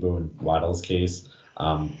in Deebo and Waddle's case.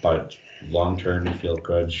 But long term you feel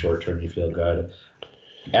good, short term you feel good.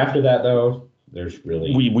 After that though, there's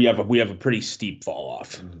really we have a pretty steep fall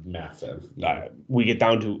off. Massive. We get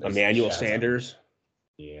down to Emmanuel Sanders.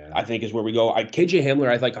 Yeah, I think is where we go. KJ Hamler,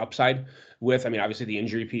 I like upside with. I mean, obviously the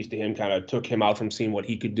injury piece to him kind of took him out from seeing what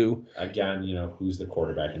he could do. Again, who's the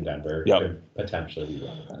quarterback in Denver could potentially be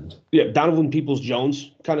relevant. Yeah, Donovan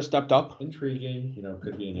Peoples-Jones kind of stepped up. Intriguing,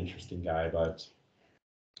 could be an interesting guy, but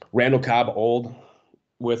Randall Cobb old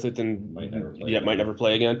with it and might never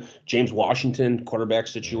play again. James Washington, quarterback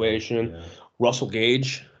situation. Yeah. Russell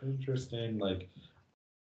Gage. Interesting,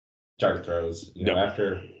 dart throws.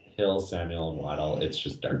 After Hill, Samuel, and Waddle, it's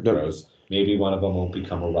just dart throws. Maybe one of them will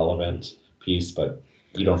become a relevant piece, but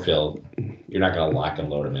you're not going to lock and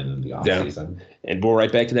load him in the offseason. Yeah. And we're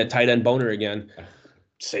right back to that tight end boner again.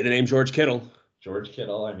 Say the name George Kittle. George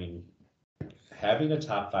Kittle, I mean, having a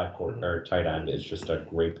top 5 tight end is just a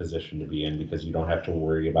great position to be in because you don't have to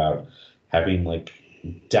worry about having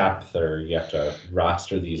depth or you have to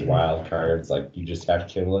roster these wild cards. You just have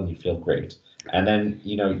Kittle and you feel great. And then,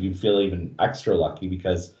 you feel even extra lucky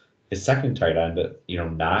because his second tight end,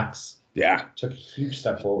 Knox, took a huge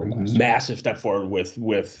step forward. Massive step forward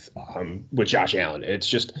with Josh Allen. It's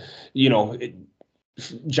just,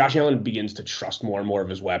 Josh Allen begins to trust more and more of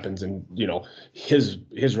his weapons, and his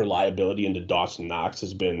reliability into Dawson Knox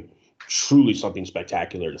has been truly something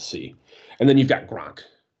spectacular to see. And then you've got Gronk.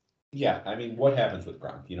 Yeah, I mean, what happens with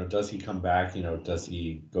Gronk? Does he come back? Does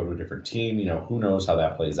he go to a different team? Who knows how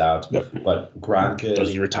that plays out? Yep. But Gronk is.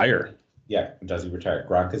 Does he retire? Yeah, does he retire?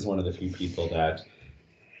 Gronk is one of the few people that,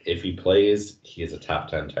 if he plays, he is a top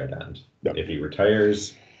 10 tight end. Yep. If he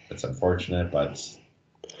retires, it's unfortunate, but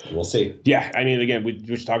we'll see. Yeah, I mean, again, we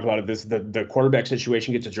just talked about it. The quarterback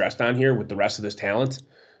situation gets addressed on here with the rest of this talent.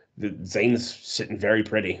 Zane's sitting very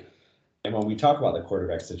pretty. And when we talk about the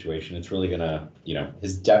quarterback situation, it's really going to,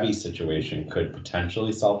 his Devy situation could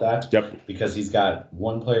potentially solve that. Yep. Because he's got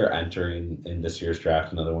one player entering in this year's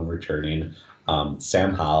draft, another one returning,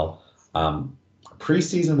 Sam Howell.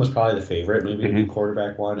 Preseason was probably the favorite, maybe to be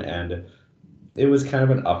quarterback one, and it was kind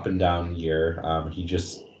of an up and down year. He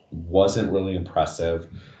just wasn't really impressive.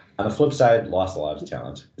 On the flip side, lost a lot of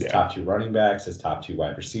talent. His top 2 running backs, his top 2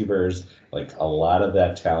 wide receivers, like a lot of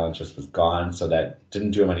that talent just was gone. So that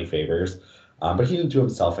didn't do him any favors. But he didn't do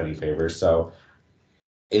himself any favors. So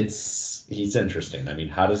he's interesting. I mean,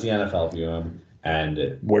 how does the NFL view him?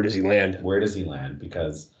 And where does he land?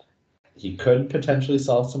 Because he could potentially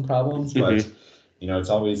solve some problems, but it's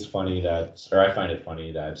always funny that, or I find it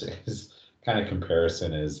funny that his kind of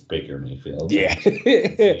comparison is Baker Mayfield. Yeah.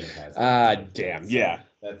 Damn. Yeah.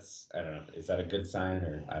 That's, I don't know. Is that a good sign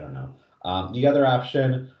or I don't know. The other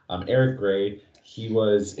option, Eric Gray, he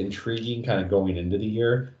was intriguing kind of going into the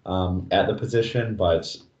year at the position,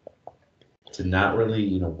 but did not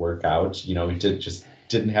really, work out. He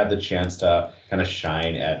didn't have the chance to kind of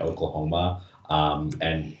shine at Oklahoma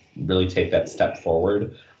and really take that step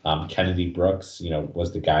forward. Kennedy Brooks,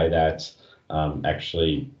 was the guy that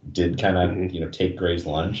actually did kind of, take Gray's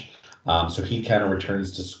lunch. So he kind of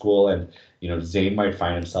returns to school, and, Zane might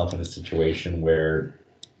find himself in a situation where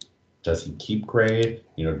does he keep Gray?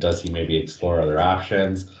 Does he maybe explore other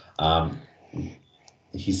options?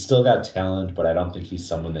 He's still got talent, but I don't think he's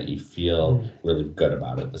someone that you feel really good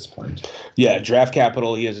about at this point. Yeah, draft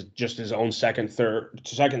capital. He has just his own second, third,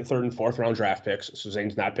 and fourth round draft picks. So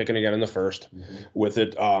Zane's not picking again in the first with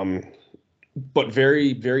it. But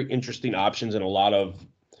very, very interesting options and a lot of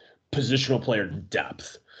positional player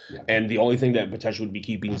depth. Yeah. And the only thing that potentially would be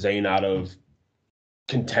keeping Zane out of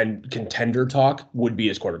contender talk would be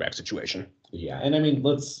his quarterback situation. Yeah, and I mean,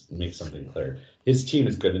 let's make something clear. His team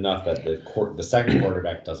is good enough that the second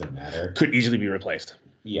quarterback doesn't matter. Could easily be replaced.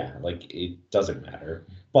 Yeah, like it doesn't matter.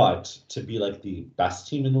 But to be like the best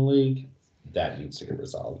team in the league, that needs to get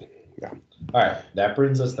resolved. Yeah. All right, that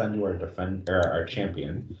brings us then to our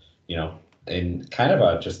champion. In kind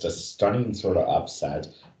of just a stunning sort of upset.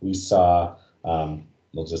 We saw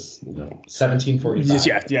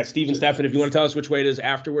 1745. Yeah, Steven Steffen, if you want to tell us which way it is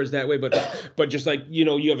afterwards that way, but just like, you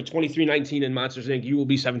have a 23-19 in Monsters Inc., you will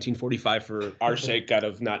be 1745 for our sake out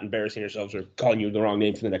of not embarrassing ourselves or calling you the wrong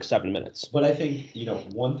name for the next 7 minutes. But I think,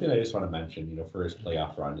 one thing I just want to mention, for his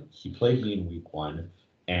playoff run, he played me in week 1,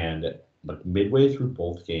 and like midway through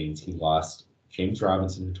both games, he lost James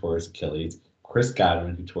Robinson, who tore his Achilles, Chris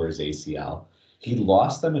Godwin, who tore his ACL. He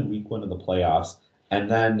lost them in week 1 of the playoffs. And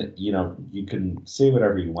then, you can say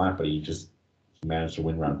whatever you want, but he managed to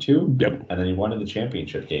win round 2. Yep. And then he won in the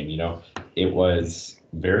championship game. It was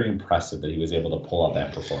very impressive that he was able to pull out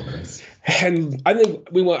that performance. And I think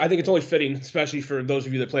it's only fitting, especially for those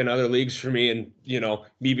of you that play in other leagues, for me and,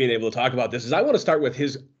 me being able to talk about this, is I want to start with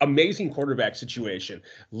his amazing quarterback situation,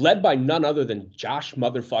 led by none other than Josh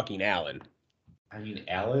motherfucking Allen. I mean,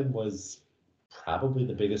 Allen was probably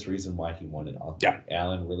the biggest reason why he won it all. Yeah.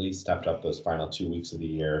 Allen really stepped up those final 2 weeks of the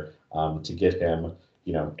year to get him,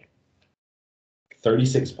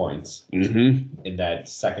 36 points in that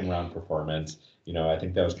second round performance. I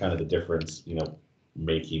think that was kind of the difference,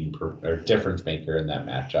 difference maker in that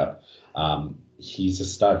matchup. He's a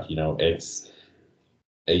stud. It's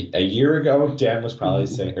a year ago, Dan was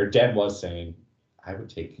saying, I would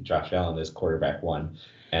take Josh Allen as quarterback 1.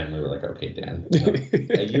 And we were like, okay, Dan.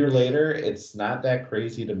 A year later, it's not that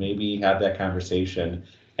crazy to maybe have that conversation,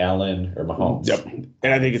 Allen or Mahomes. Yep.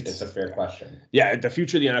 And I think it's a fair question. Yeah, the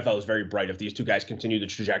future of the NFL is very bright if these two guys continue the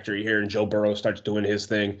trajectory here and Joe Burrow starts doing his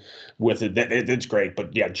thing with it. It's great.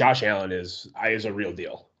 But yeah, Josh Allen is a real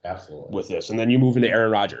deal. Absolutely. With this. And then you move into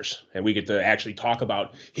Aaron Rodgers, and we get to actually talk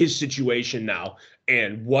about his situation now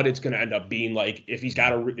and what it's going to end up being like if he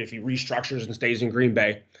restructures and stays in Green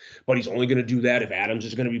Bay. But he's only going to do that if Adams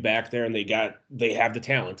is going to be back there and they have the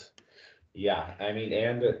talent. Yeah, I mean,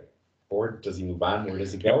 or does he move on? Where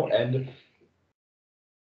does he go? And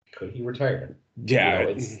could he retire?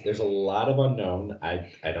 Yeah, there's a lot of unknown. I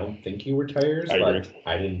don't think he retires, but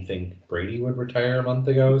I didn't think Brady would retire a month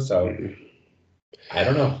ago, so I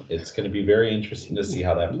don't know. It's going to be very interesting to see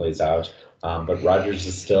how that plays out. But Rodgers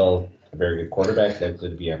is still a very good quarterback, likely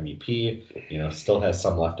to be MVP. Still has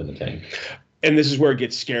some left in the tank. And this is where it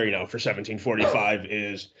gets scary now for 1745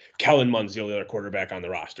 is Kellen Mond's the only other quarterback on the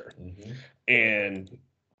roster. Mm-hmm. And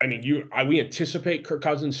I mean, we anticipate Kirk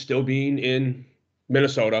Cousins still being in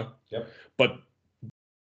Minnesota. Yep. But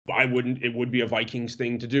it would be a Vikings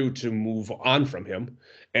thing to do to move on from him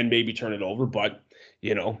and maybe turn it over. But,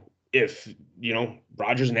 if,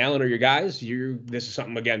 Rodgers and Allen are your guys, this is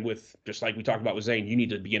something, again, with just like we talked about with Zane, you need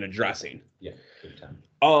to begin addressing. Yeah, big time.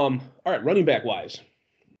 All right, running back wise.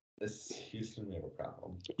 This Houston, we have a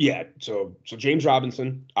problem. Yeah, so James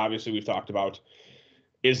Robinson, obviously we've talked about.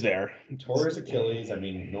 is there. Tore his Achilles. I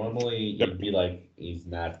mean, normally you'd be like, he's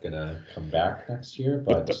not going to come back next year.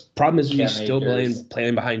 But the problem is he's Cam still Akers,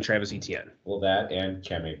 playing behind Travis Etienne. Well, that and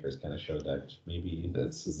Cam Akers kind of showed that maybe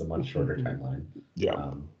this is a much shorter timeline.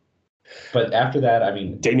 Yeah. But after that, I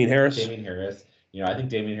mean, Damian Harris. I think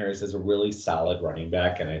Damian Harris is a really solid running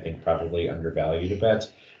back, and I think probably undervalued a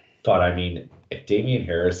bit. But I mean, if Damian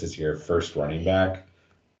Harris is your first running back,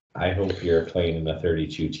 I hope you're playing in the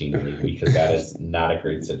 32-team league, because that is not a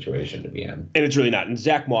great situation to be in. And it's really not. And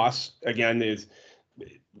Zach Moss, again, is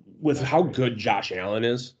with how good Josh Allen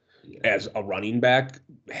is as a running back,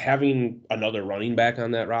 having another running back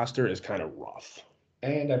on that roster is kind of rough.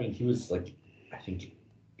 And I mean, he was like, I think,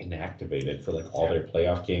 inactivated for like all their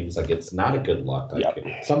playoff games. Like, it's not a good luck.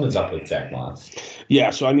 Like, something's up with Zach Moss. Yeah,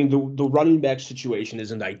 so I mean, the running back situation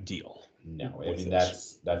isn't ideal. No, I mean,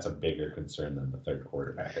 that's a bigger concern than the third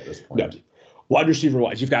quarterback at this point. Yeah. Wide receiver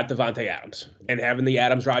wise, you've got Devontae Adams, and having the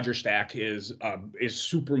Adams-Rodgers stack is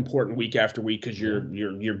super important week after week, because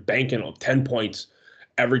you're banking on 10 points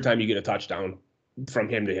every time you get a touchdown from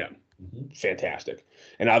him to him. Fantastic.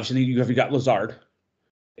 And obviously you've got Lazard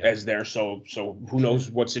as there, so who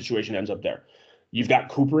knows what situation ends up there. You've got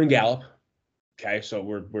Cooper and Gallup. Okay, so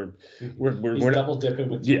we're double dipping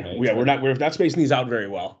with teammates. we're not spacing these out very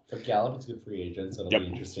well. But Gallup is a good free agent, so it'll be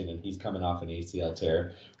interesting. And he's coming off an ACL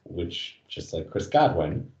tear, which, just like Chris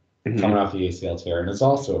Godwin, coming off the ACL tear, and is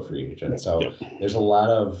also a free agent. So there's a lot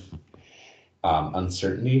of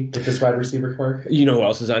uncertainty with this wide receiver core. You know who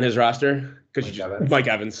else is on his roster? Mike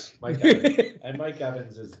Evans. Mike Evans. And Mike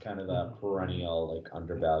Evans is kind of the perennial, like,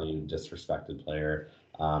 undervalued, disrespected player.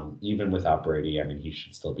 Even without Brady, I mean, he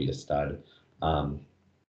should still be a stud.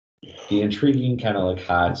 The intriguing kind of like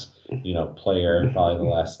hot, player probably the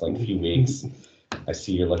last like few weeks. I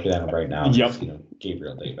see you're looking at him right now. Yep.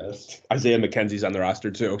 Gabriel Davis. Isaiah McKenzie's on the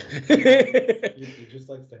roster too. He just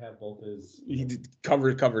likes to have both his. He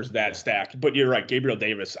covers that stack. But you're right, Gabriel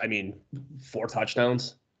Davis. I mean, 4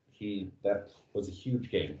 touchdowns. That was a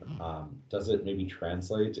huge game. Does it maybe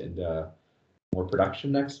translate into more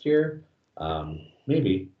production next year?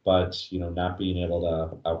 Maybe, but not being able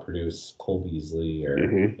to outproduce Cole Beasley or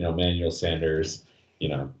Emmanuel Sanders,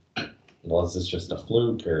 is this just a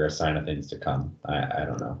fluke or a sign of things to come? I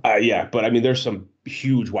don't know. Yeah, but I mean, there's some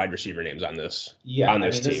huge wide receiver names on this. Yeah, on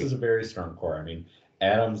this team. This is a very strong core. I mean,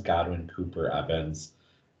 Adams, Godwin, Cooper, Evans,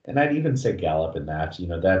 and I'd even say Gallup in that.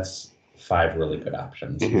 That's 5 really good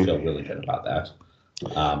options. You feel really good about that.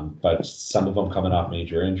 But some of them coming off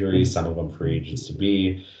major injuries, some of them free agents to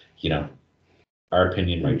be, our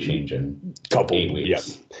opinion might change in couple 8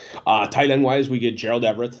 weeks. Yeah. Tight end wise, we get Gerald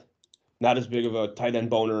Everett. Not as big of a tight end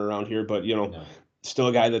boner around here, but still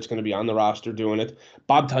a guy that's going to be on the roster doing it.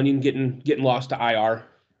 Bob Tunyon getting lost to IR.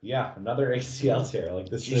 Yeah, another ACL tear. Like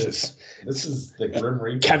this is the Grim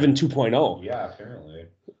Reaper. Kevin 2.0. Yeah, apparently.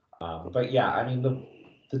 But yeah, I mean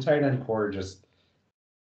the tight end core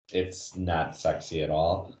it's not sexy at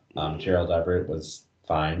all. Gerald Everett was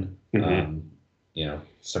fine.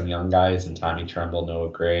 Some young guys and Tommy Tremble,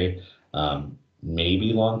 Noah Gray.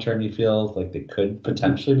 Maybe long-term you feel like they could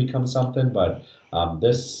potentially become something, but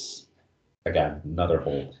this, again, another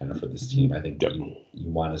hole kind of for this team. I think you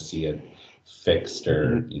want to see it fixed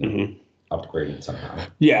or, upgraded somehow.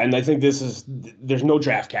 Yeah, and I think there's no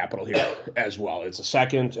draft capital here as well. It's a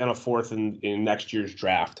 2nd and a 4th in next year's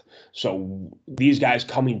draft. So these guys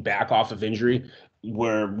coming back off of injury,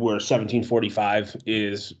 where 1745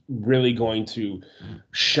 is really going to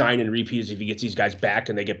shine and repeat if he gets these guys back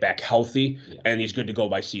and they get back healthy and he's good to go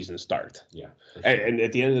by season start. Yeah. Sure. And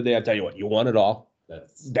at the end of the day, I'll tell you what, you won it all.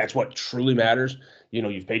 That's what truly matters.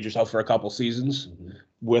 You've paid yourself for a couple seasons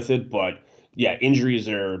with it, but yeah, injuries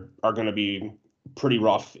are going to be pretty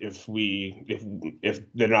rough if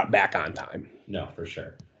they're not back on time. No, for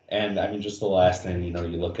sure. And I mean, just the last thing, you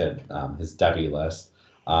look at his Debbie list.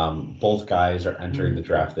 Both guys are entering the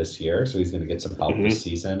draft this year, so he's going to get some help this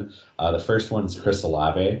season. The first one's Chris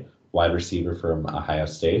Olave, wide receiver from Ohio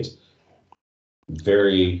State.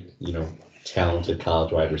 Very, talented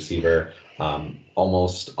college wide receiver.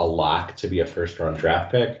 Almost a lock to be a first-round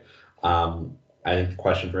draft pick. I think the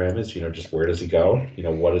question for him is, just where does he go?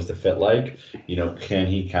 What is the fit like? Can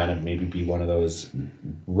he kind of maybe be one of those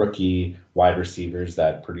rookie wide receivers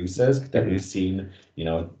that produces that we've seen,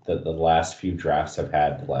 the last few drafts have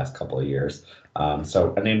had the last couple of years.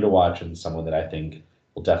 So a name to watch and someone that I think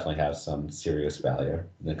will definitely have some serious value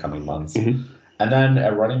in the coming months. And then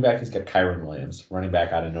at running back, he's got Kyron Williams, running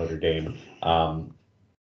back out of Notre Dame.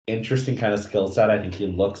 interesting kind of skill set. I think he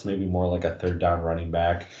looks maybe more like a third down running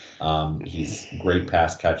back. He's great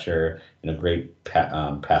pass catcher, great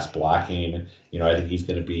pass blocking. I think he's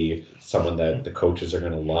going to be someone that the coaches are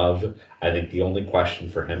going to love. I think the only question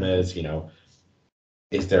for him is,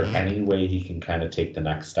 is there any way he can kind of take the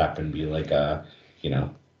next step and be like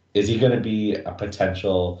is he going to be a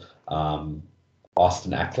potential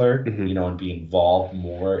Austin Eckler, and be involved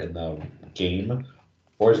more in the game,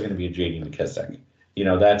 or is it going to be a J.D. McKissic?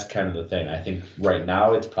 That's kind of the thing. I think right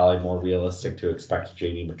now it's probably more realistic to expect a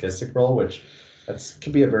J.D. McKissic role, which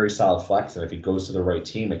could be a very solid flex, and if he goes to the right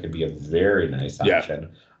team, it could be a very nice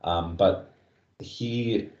option. But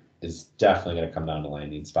he is definitely going to come down to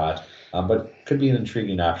landing spot, but could be an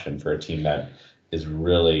intriguing option for a team that is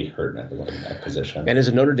really hurting at the running back position. And as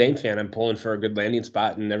a Notre Dame fan, I'm pulling for a good landing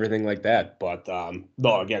spot and everything like that. But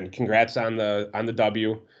no, again, congrats on the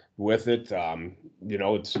W with it.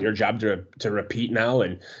 It's your job to repeat now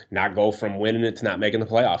and not go from winning it to not making the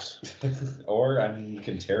playoffs. Or you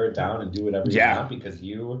can tear it down and do whatever you want, because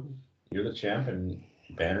you're the champ and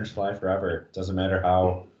banners fly forever. It doesn't matter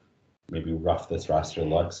how maybe rough this roster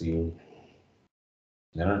looks, you're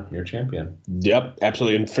a champion. Yep,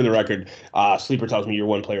 absolutely. And for the record, Sleeper tells me you're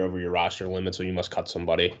one player over your roster limit, so you must cut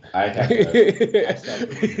somebody. I have to.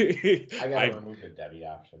 I got to remove the Debbie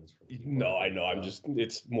options. No, I know.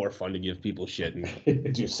 It's more fun to give people shit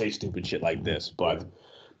and just say stupid shit like this. But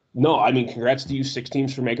no, congrats to you 6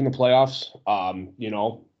 teams for making the playoffs.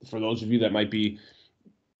 For those of you that might be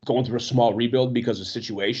going through a small rebuild because of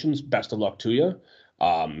situations, best of luck to you.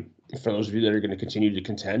 For those of you that are going to continue to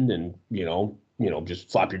contend and,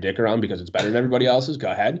 just flop your dick around because it's better than everybody else's, go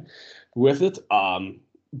ahead with it.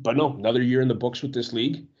 But no, another year in the books with this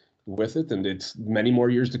league with it, and it's many more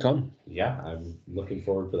years to come. Yeah, I'm looking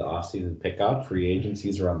forward for the offseason pickup. Free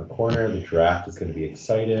agencies around the corner. The draft is going to be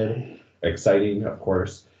exciting, of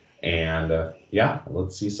course. And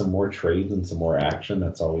let's see some more trades and some more action.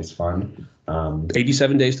 That's always fun.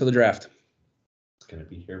 87 days till the draft. It's going to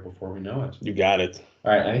be here before we know it. You got it.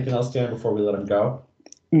 All right, anything else, Dan, before we let him go?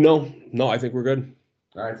 No, I think we're good.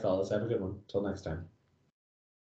 All right, fellas, have a good one. Till next time.